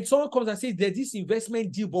 When someone comes and says, there's this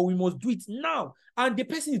investment deal, but we must do it now. And the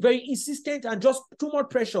person is very insistent and just too much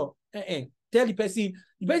pressure. Tell the person,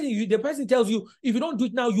 the person tells you, if you don't do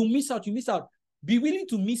it now, you miss out. Be willing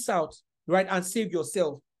to miss out, right, and save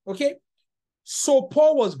yourself. Okay. So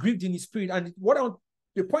Paul was grieved in his spirit, and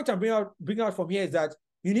the point I'm bringing out from here is that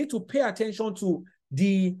you need to pay attention to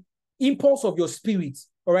the impulse of your spirit,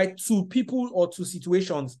 all right, to people or to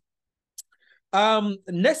situations.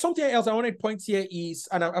 Next, something else I want to point here is,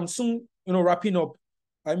 and I'm soon, wrapping up.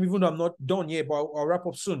 Even though I'm not done yet, but I'll wrap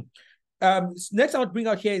up soon. Next I want to bring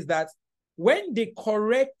out here is that when the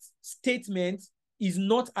correct statement is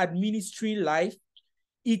not administering life,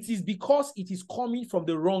 it is because it is coming from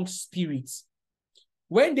the wrong spirit.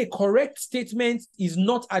 When the correct statement is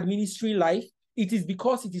not administering life, it is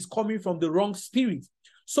because it is coming from the wrong spirit.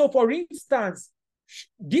 So, for instance,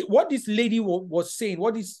 what this lady was saying,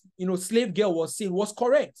 what this slave girl was saying was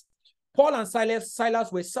correct. Paul and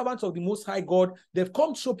Silas were servants of the Most High God. They've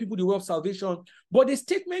come to show people the way of salvation. But the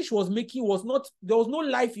statement she was making there was no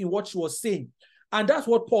life in what she was saying. And that's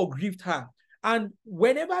what Paul grieved her. And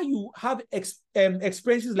whenever you have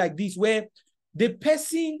experiences like this, where the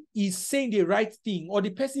person is saying the right thing, or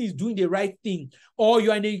the person is doing the right thing, or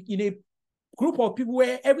you're in a group of people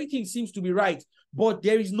where everything seems to be right, but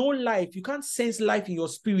there is no life, you can't sense life in your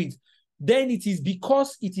spirit, then it is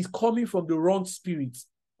because it is coming from the wrong spirit.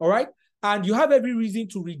 All right? And you have every reason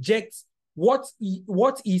to reject you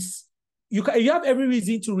have every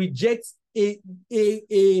reason to reject a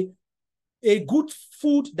good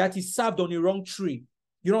food that is served on a wrong tree.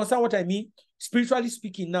 You understand what I mean? Spiritually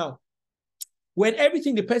speaking now. When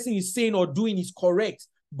everything the person is saying or doing is correct,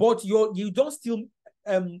 but you don't still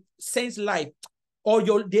sense life, or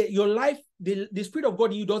your life, the Spirit of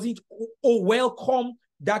God in you doesn't welcome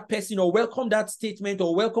that person, or welcome that statement,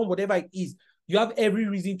 or welcome whatever it is, you have every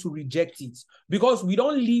reason to reject it. Because we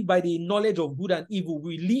don't live by the knowledge of good and evil,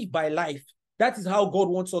 we live by life. That is how God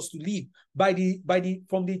wants us to live,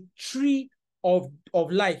 from the tree of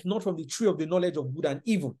life, not from the tree of the knowledge of good and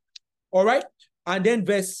evil. All right? And then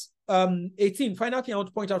verse 18, final thing I want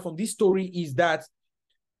to point out from this story is that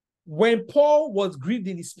when Paul was grieved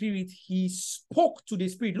in his spirit, he spoke to the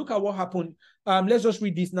spirit. Look at what happened. Let's just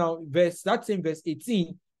read this now. Verse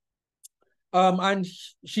 18. And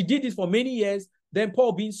she did this for many years. Then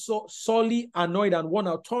Paul, being so sorely annoyed and worn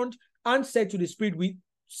out, turned and said to the spirit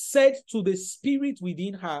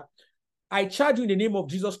within her, I charge you in the name of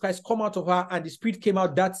Jesus Christ, come out of her. And the spirit came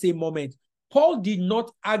out that same moment. Paul did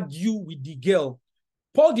not argue with the girl.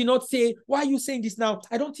 Paul did not say, why are you saying this now?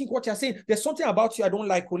 I don't think what you're saying. There's something about you I don't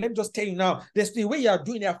like. Well, let me just tell you now. There's the way you are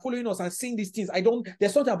doing, you are following us and saying these things.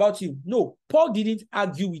 There's something about you. No, Paul didn't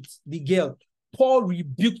argue with the girl. Paul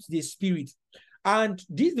rebuked the spirit. And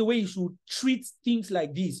this is the way you should treat things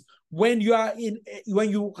like this. When you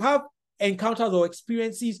have encounters or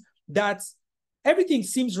experiences that everything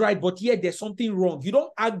seems right, but yet there's something wrong, you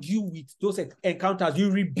don't argue with those encounters.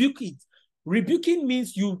 You rebuke it. Rebuking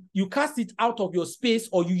means you cast it out of your space,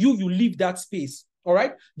 or you leave that space. All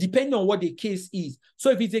right, depending on what the case is.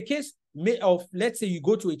 So if it's a case of, let's say, you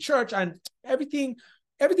go to a church and everything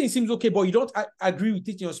seems okay, but you don't agree with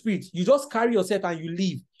it in your spirit, you just carry yourself and you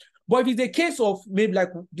leave. But if it's a case of maybe like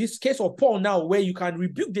this case of Paul now, where you can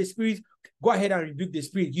rebuke the spirit, go ahead and rebuke the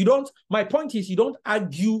spirit. My point is, you don't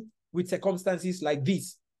argue with circumstances like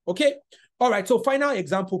this. Okay. All right. So final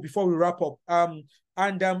example before we wrap up. I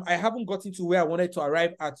haven't gotten to where I wanted to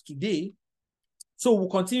arrive at today. So we'll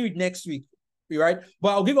continue it next week. Right.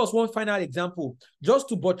 But I'll give us one final example just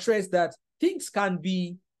to buttress that things can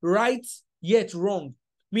be right yet wrong.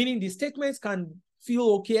 Meaning the statements can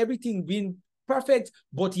feel okay, everything being perfect,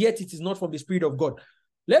 but yet it is not from the Spirit of God.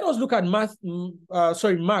 Let us look at Mark,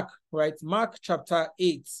 right? Mark chapter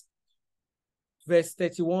 8, verse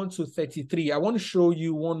 31 to 33. I want to show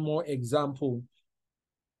you one more example.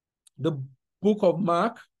 The book of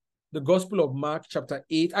Mark, the Gospel of Mark, chapter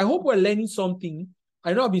 8. I hope we're learning something.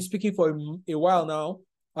 I know I've been speaking for a while now.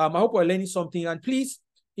 I hope we're learning something. And please,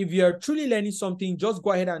 if you're truly learning something, just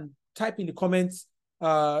go ahead and type in the comments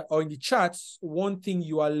or in the chat one thing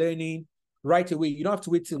you are learning right away. You don't have to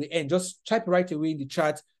wait till the end. Just type right away in the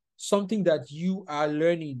chat something that you are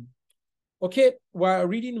learning. Okay, we're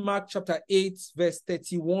reading Mark chapter 8, verse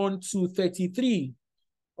 31 to 33.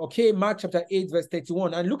 Okay, Mark chapter 8, verse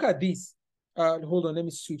 31. And look at this. Hold on, let me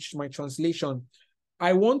switch to my translation.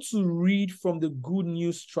 I want to read from the Good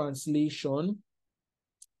News translation.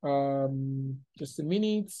 Just a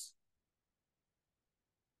minute.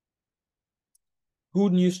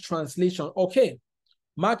 Good News translation. Okay.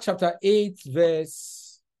 Mark chapter 8,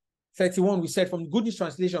 verse 31, we said from the Good News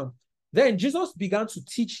translation. Then Jesus began to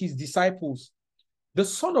teach his disciples, the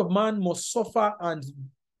Son of Man must suffer and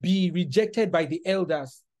be rejected by the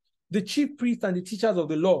elders, the chief priests and the teachers of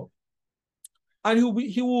the law, and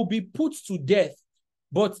he will be put to death,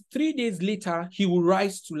 but 3 days later he will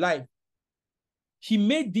rise to life. He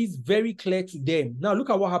made this very clear to them. Now look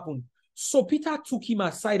at what happened. So Peter took him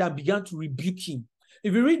aside and began to rebuke him.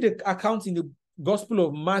 If you read the account in the Gospel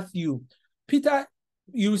of Matthew,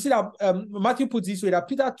 you will see that Matthew puts this way, that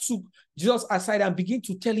Peter took Jesus aside and began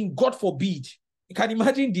to tell him, God forbid. You can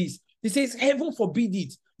imagine this. He says, heaven forbid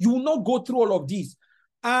it. You will not go through all of this.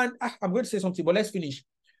 And I'm going to say something, but let's finish.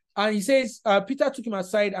 And he says, Peter took him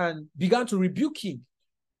aside and began to rebuke him.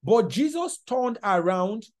 But Jesus turned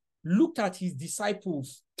around, looked at his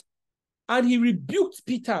disciples, and he rebuked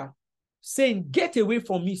Peter, saying, get away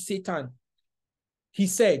from me, Satan. He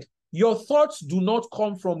said, your thoughts do not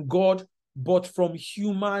come from God, but from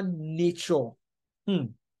human nature.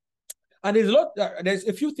 And there's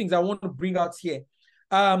a few things I want to bring out here.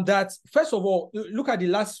 That first of all, look at the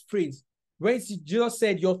last phrase, where Jesus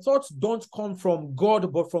said, your thoughts don't come from God,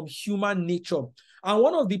 but from human nature. And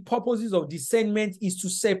one of the purposes of discernment is to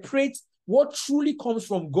separate what truly comes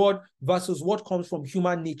from God versus what comes from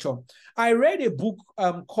human nature. I read a book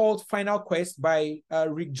called Final Quest by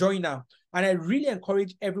Rick Joyner, and I really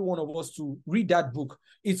encourage every one of us to read that book.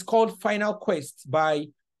 It's called Final Quest by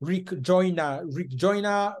Rick Joyner.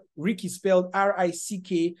 Rick is spelled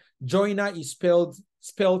R-I-C-K. Joyner is spelled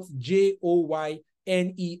J-O-Y-N-E-R.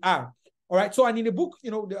 All right. So, and in the book,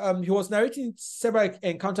 he was narrating several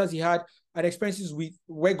encounters he had and experiences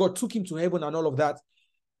where God took him to heaven and all of that.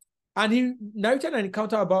 And he narrated an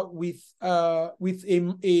encounter an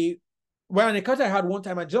encounter I had one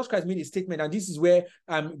time, and Jesus Christ made a statement, and this is where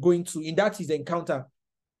I'm going to, in that is the encounter,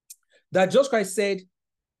 that Jesus Christ said,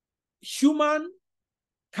 human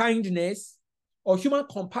kindness or human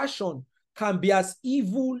compassion can be as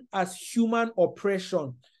evil as human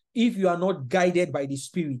oppression if you are not guided by the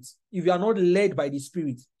Spirit, if you are not led by the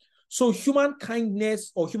Spirit. So human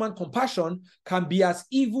kindness or human compassion can be as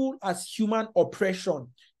evil as human oppression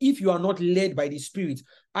if you are not led by the Spirit.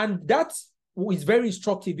 And that is very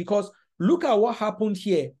instructive, because look at what happened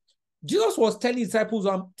here. Jesus was telling his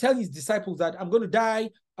disciples that I'm going to die,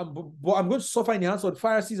 but I'm going to suffer in the hands of the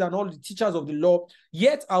Pharisees and all the teachers of the law,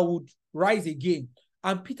 yet I would rise again.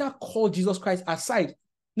 And Peter called Jesus Christ aside.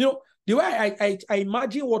 The way I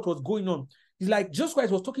imagine what was going on is like Jesus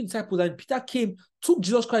Christ was talking to disciples, and Peter came, took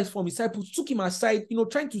Jesus Christ from his disciples, took him aside,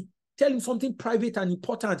 trying to tell him something private and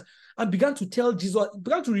important, and began to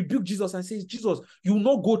rebuke Jesus and says, Jesus, you will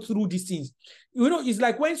not go through these things. It's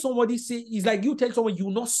like when somebody it's like you tell someone you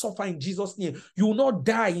will not suffer in Jesus' name, you will not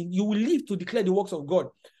die, you will live to declare the works of God.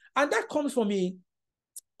 And that comes from a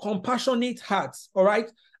compassionate heart, all right?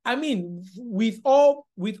 I mean, with all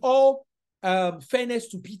fairness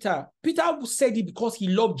to Peter, Peter said it because he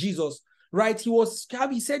loved Jesus, right?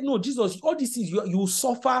 He said, no, Jesus, all these things you will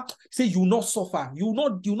suffer. Say you will not suffer, you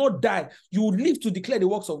will not die, you will live to declare the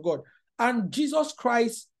works of God. And Jesus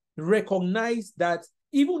Christ recognized that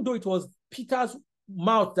even though it was Peter's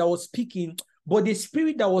mouth that was speaking, but the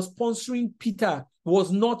spirit that was sponsoring Peter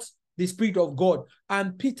was not the Spirit of God.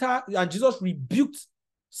 And Jesus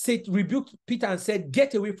rebuked Peter and said,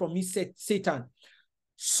 get away from me, Satan.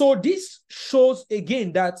 So this shows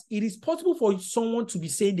again that it is possible for someone to be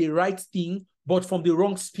saying the right thing, but from the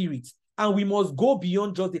wrong spirit. And we must go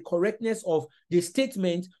beyond just the correctness of the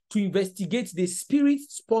statement to investigate the spirit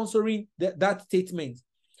sponsoring that statement.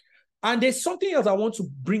 And there's something else I want to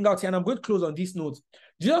bring out here, and I'm going to close on this note.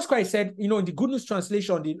 Jesus Christ said, in the Good News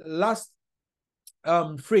Translation, the last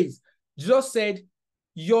phrase, Jesus said,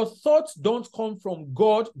 your thoughts don't come from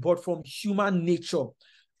God, but from human nature.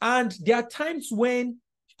 And there are times when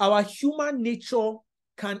our human nature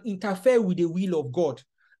can interfere with the will of God.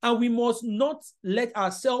 And we must not let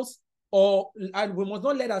ourselves allow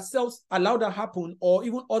that happen, or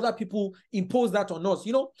even other people impose that on us.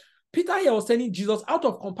 Peter here was telling Jesus, out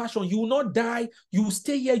of compassion, you will not die, you will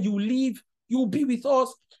stay here, you will live, you will be with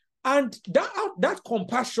us. And that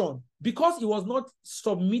compassion, because it was not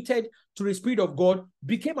submitted to the Spirit of God,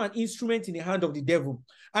 became an instrument in the hand of the devil.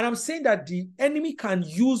 And I'm saying that the enemy can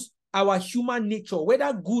use our human nature,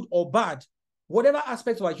 whether good or bad, whatever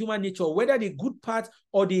aspect of our human nature, whether the good part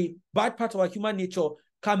or the bad part of our human nature,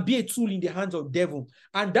 can be a tool in the hands of the devil.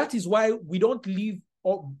 And that is why we don't live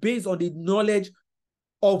based on the knowledge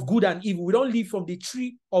of good and evil. We don't live from the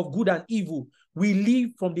tree of good and evil. We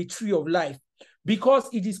live from the tree of life. Because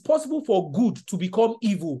it is possible for good to become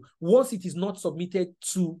evil once it is not submitted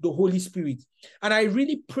to the Holy Spirit. And I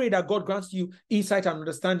really pray that God grants you insight and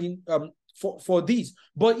understanding for this.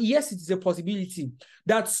 But yes, it is a possibility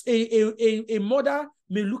that a mother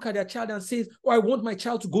may look at their child and say, oh, I want my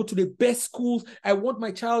child to go to the best schools. I want my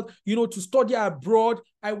child, to study abroad.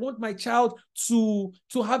 I want my child to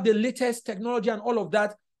have the latest technology and all of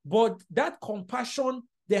that. But that compassion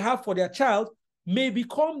they have for their child may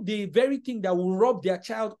become the very thing that will rob their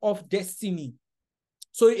child of destiny.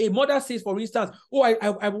 So a mother says, for instance, oh,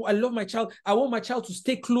 I love my child. I want my child to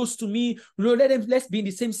stay close to me. Let's be in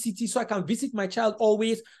the same city so I can visit my child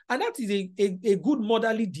always. And that is a good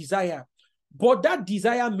motherly desire. But that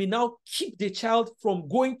desire may now keep the child from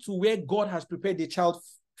going to where God has prepared the child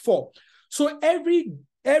for. So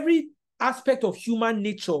every aspect of human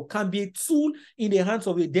nature can be a tool in the hands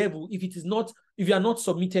of the devil if you are not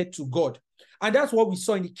submitted to God. And that's what we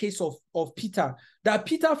saw in the case of Peter, that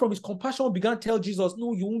Peter from his compassion began to tell Jesus,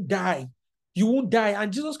 no, you won't die. You won't die.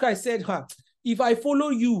 And Jesus Christ said, if I follow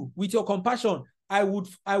you with your compassion, I would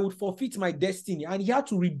forfeit my destiny. And he had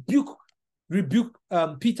to rebuke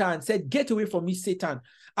Peter and said, get away from me, Satan.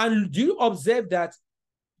 And do you observe that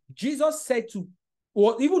Jesus said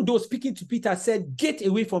even though speaking to Peter, said, get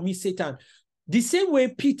away from me, Satan. The same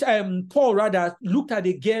way Paul looked at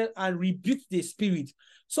the girl and rebuked the spirit.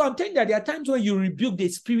 So I'm telling you that there are times when you rebuke the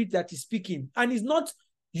spirit that is speaking, and it's not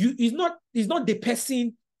the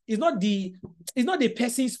person, it's not the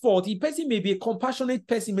person's fault. The person may be a compassionate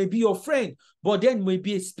person, may be your friend, but then may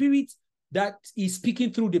be a spirit that is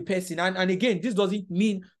speaking through the person. And again, this doesn't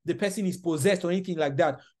mean the person is possessed or anything like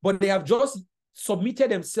that, but they have just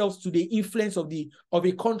submitted themselves to the influence of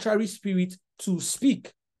a contrary spirit to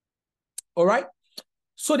speak. All right.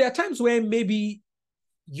 So there are times when maybe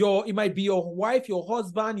it might be your wife, your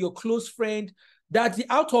husband, your close friend, that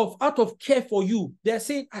out of care for you, they're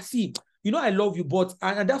saying, I see, I love you, but,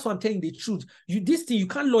 and that's what I'm telling the truth. This thing, you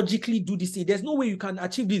can't logically do this thing. There's no way you can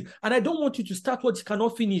achieve this. And I don't want you to start what you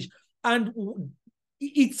cannot finish. And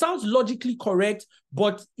it sounds logically correct,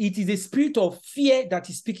 but it is a spirit of fear that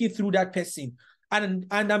is speaking through that person. And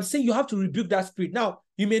I'm saying you have to rebuke that spirit. Now,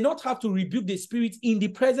 you may not have to rebuke the spirit in the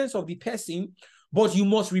presence of the person, but you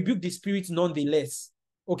must rebuke the spirit nonetheless.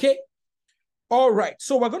 Okay? All right.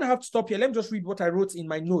 So we're going to have to stop here. Let me just read what I wrote in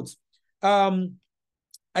my notes.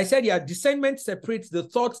 I said, discernment separates the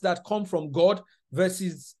thoughts that come from God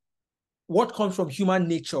versus what comes from human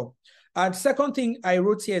nature. And second thing I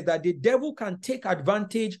wrote here is that the devil can take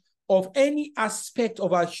advantage of any aspect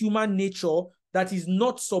of our human nature that is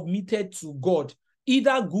not submitted to God,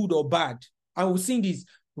 either good or bad. And we've seen this,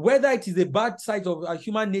 whether it is the bad side of our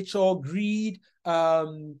human nature, greed,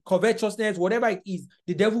 covetousness, whatever it is,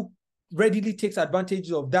 the devil readily takes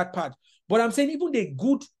advantage of that part. But I'm saying even the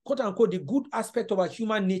good, quote unquote, the good aspect of our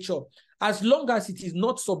human nature, as long as it is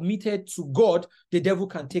not submitted to God, the devil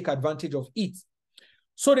can take advantage of it.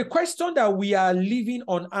 So the question that we are leaving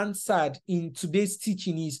unanswered in today's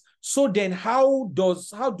teaching is, so then how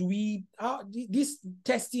do we, this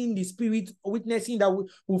testing the spirit, witnessing that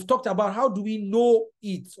we've talked about, how do we know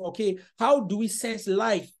it? Okay. How do we sense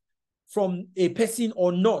life from a person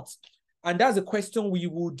or not? And that's a question we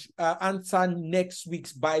would answer next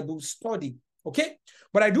week's Bible study. Okay.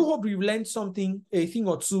 But I do hope we've learned something, a thing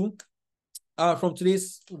or two from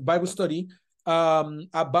today's Bible study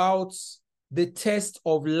about the test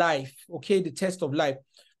of life. Okay, the test of life.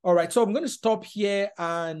 All right, so I'm going to stop here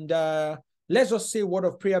and let's just say a word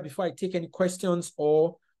of prayer before I take any questions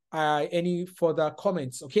or any further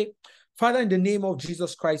comments. Okay, Father, in the name of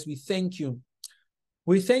Jesus Christ, we thank you.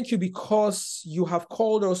 We thank you because you have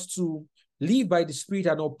called us to live by the Spirit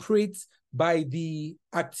and operate by the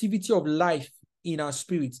activity of life in our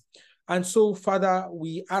spirit. And so, Father,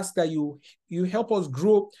 we ask that you help us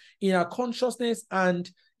grow in our consciousness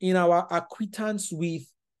and in our acquaintance with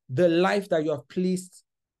the life that you have placed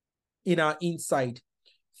in our inside.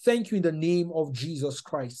 Thank you in the name of Jesus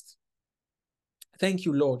Christ. Thank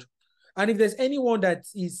you, Lord. And if there's anyone that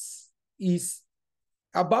is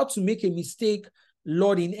about to make a mistake,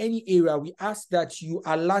 Lord, in any area, we ask that you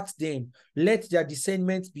alert them. Let their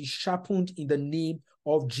discernment be sharpened in the name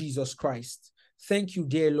of Jesus Christ. Thank you,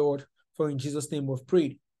 dear Lord, for in Jesus' name we've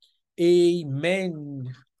prayed.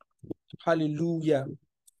 Amen. Hallelujah.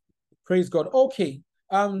 Praise God. Okay.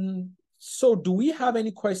 So do we have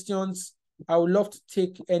any questions? I would love to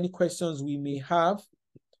take any questions we may have.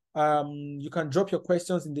 You can drop your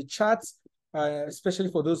questions in the chat, especially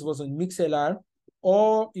for those of us on MixLR.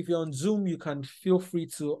 Or if you're on Zoom, you can feel free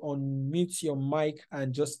to unmute your mic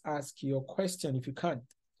and just ask your question if you can.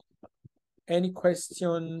 Any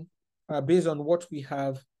question based on what we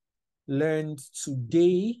have learned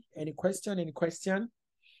today? Any question? Any question?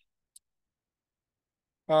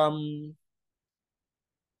 And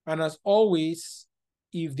as always,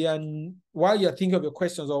 if they are, while you're thinking of your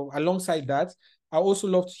questions or alongside that, I also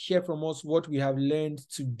love to hear from us what we have learned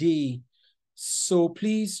today. So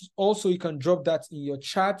please, also you can drop that in your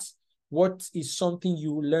chat. What is something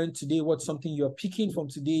you learned today? What's something you're picking from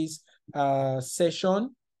today's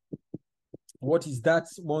session? What is that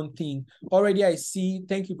one thing? Already I see,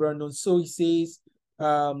 thank you, Brandon. So he says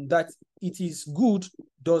that it is good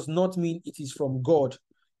does not mean it is from God.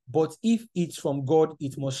 But if it's from God,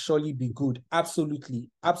 it must surely be good. Absolutely,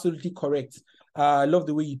 absolutely correct. I love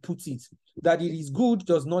the way you put it. That it is good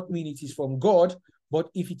does not mean it is from God, but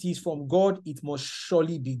if it is from God, it must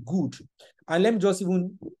surely be good. And let me just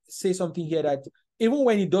even say something here that even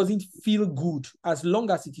when it doesn't feel good, as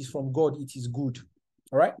long as it is from God, it is good.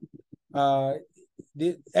 All right?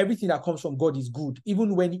 Everything that comes from God is good.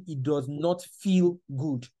 Even when it does not feel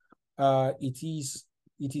good, it is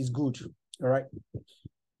good. All right?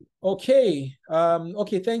 Okay.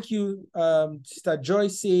 Okay, thank you. Sister Joy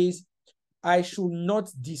says, I should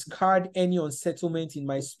not discard any unsettlement in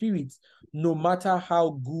my spirit, no matter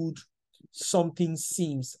how good something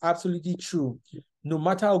seems. Absolutely true. No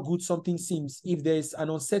matter how good something seems, if there's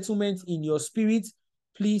an unsettlement in your spirit,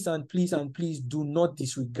 please and please and please do not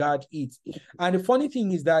disregard it. And the funny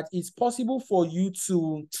thing is that it's possible for you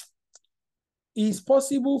to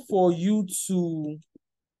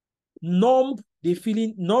numb the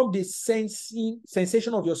feeling, numb the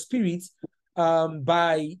sensation of your spirit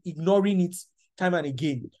by ignoring it time and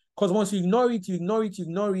again. Because once you ignore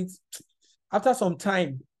it, after some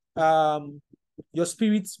time, your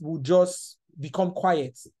spirit will just become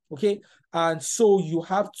quiet. Okay. And so you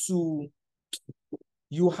have to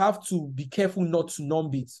be careful not to numb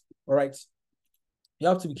it. All right. You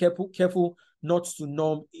have to be careful not to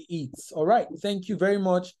numb it. All right. Thank you very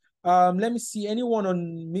much. Let me see anyone on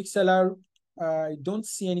MixLR. I don't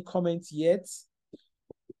see any comments yet.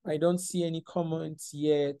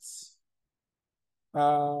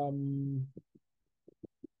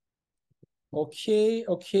 Okay.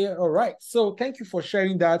 All right. So thank you for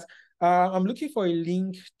sharing that. I'm looking for a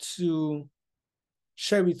link to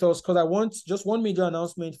share with us because I want just one major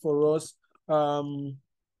announcement for us. And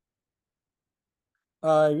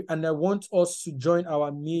I want us to join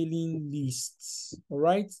our mailing list. All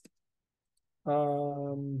right.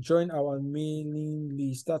 Join our mailing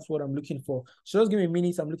list. That's what I'm looking for. So just give me a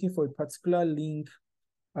minute. I'm looking for a particular link.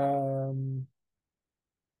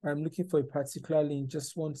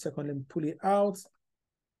 Just 1 second. Let me pull it out.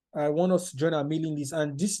 I want us to join our mailing list.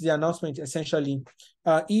 And this is the announcement essentially.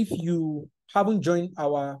 If you haven't joined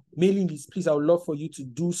our mailing list, please, I would love for you to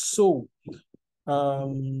do so.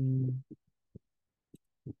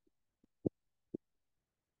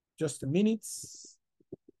 Just a minute.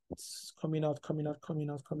 It's coming out.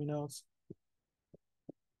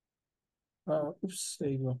 Oops, there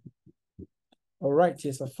you go. All right,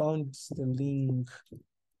 yes, I found the link.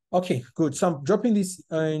 Okay, good. So I'm dropping this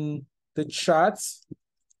in the chat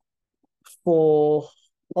for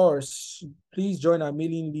us. Please join our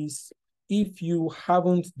mailing list if you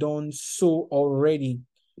haven't done so already.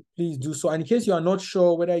 Please do so. And in case you are not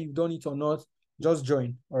sure whether you've done it or not, just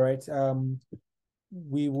join. All right.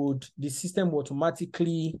 The system will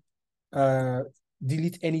automatically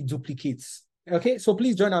delete any duplicates. Okay, so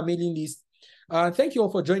please join our mailing list. Thank you all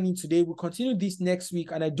for joining today. We'll continue this next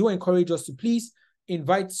week, and I do encourage us to please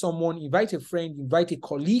invite someone, invite a friend, invite a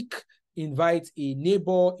colleague, invite a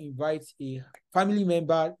neighbor, invite a family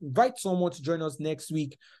member, invite someone to join us next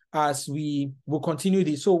week as we will continue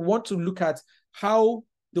this. So we want to look at how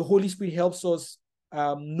the Holy Spirit helps us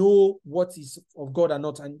know what is of God or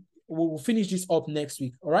not, and we'll finish this up next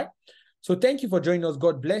week. All right. So thank you for joining us.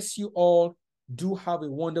 God bless you all. Do have a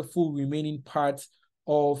wonderful remaining part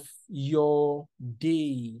of your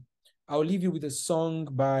day. I'll leave you with a song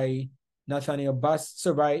by Nathaniel Bass,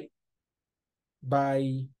 sorry,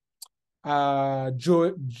 by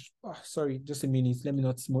Joe. Sorry, just a minute. Let me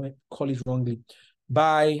not call it wrongly.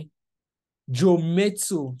 By Joe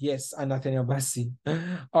Metsu, yes, and Nathaniel Bassi.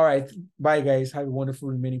 All right, bye guys. Have a wonderful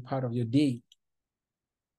remaining part of your day.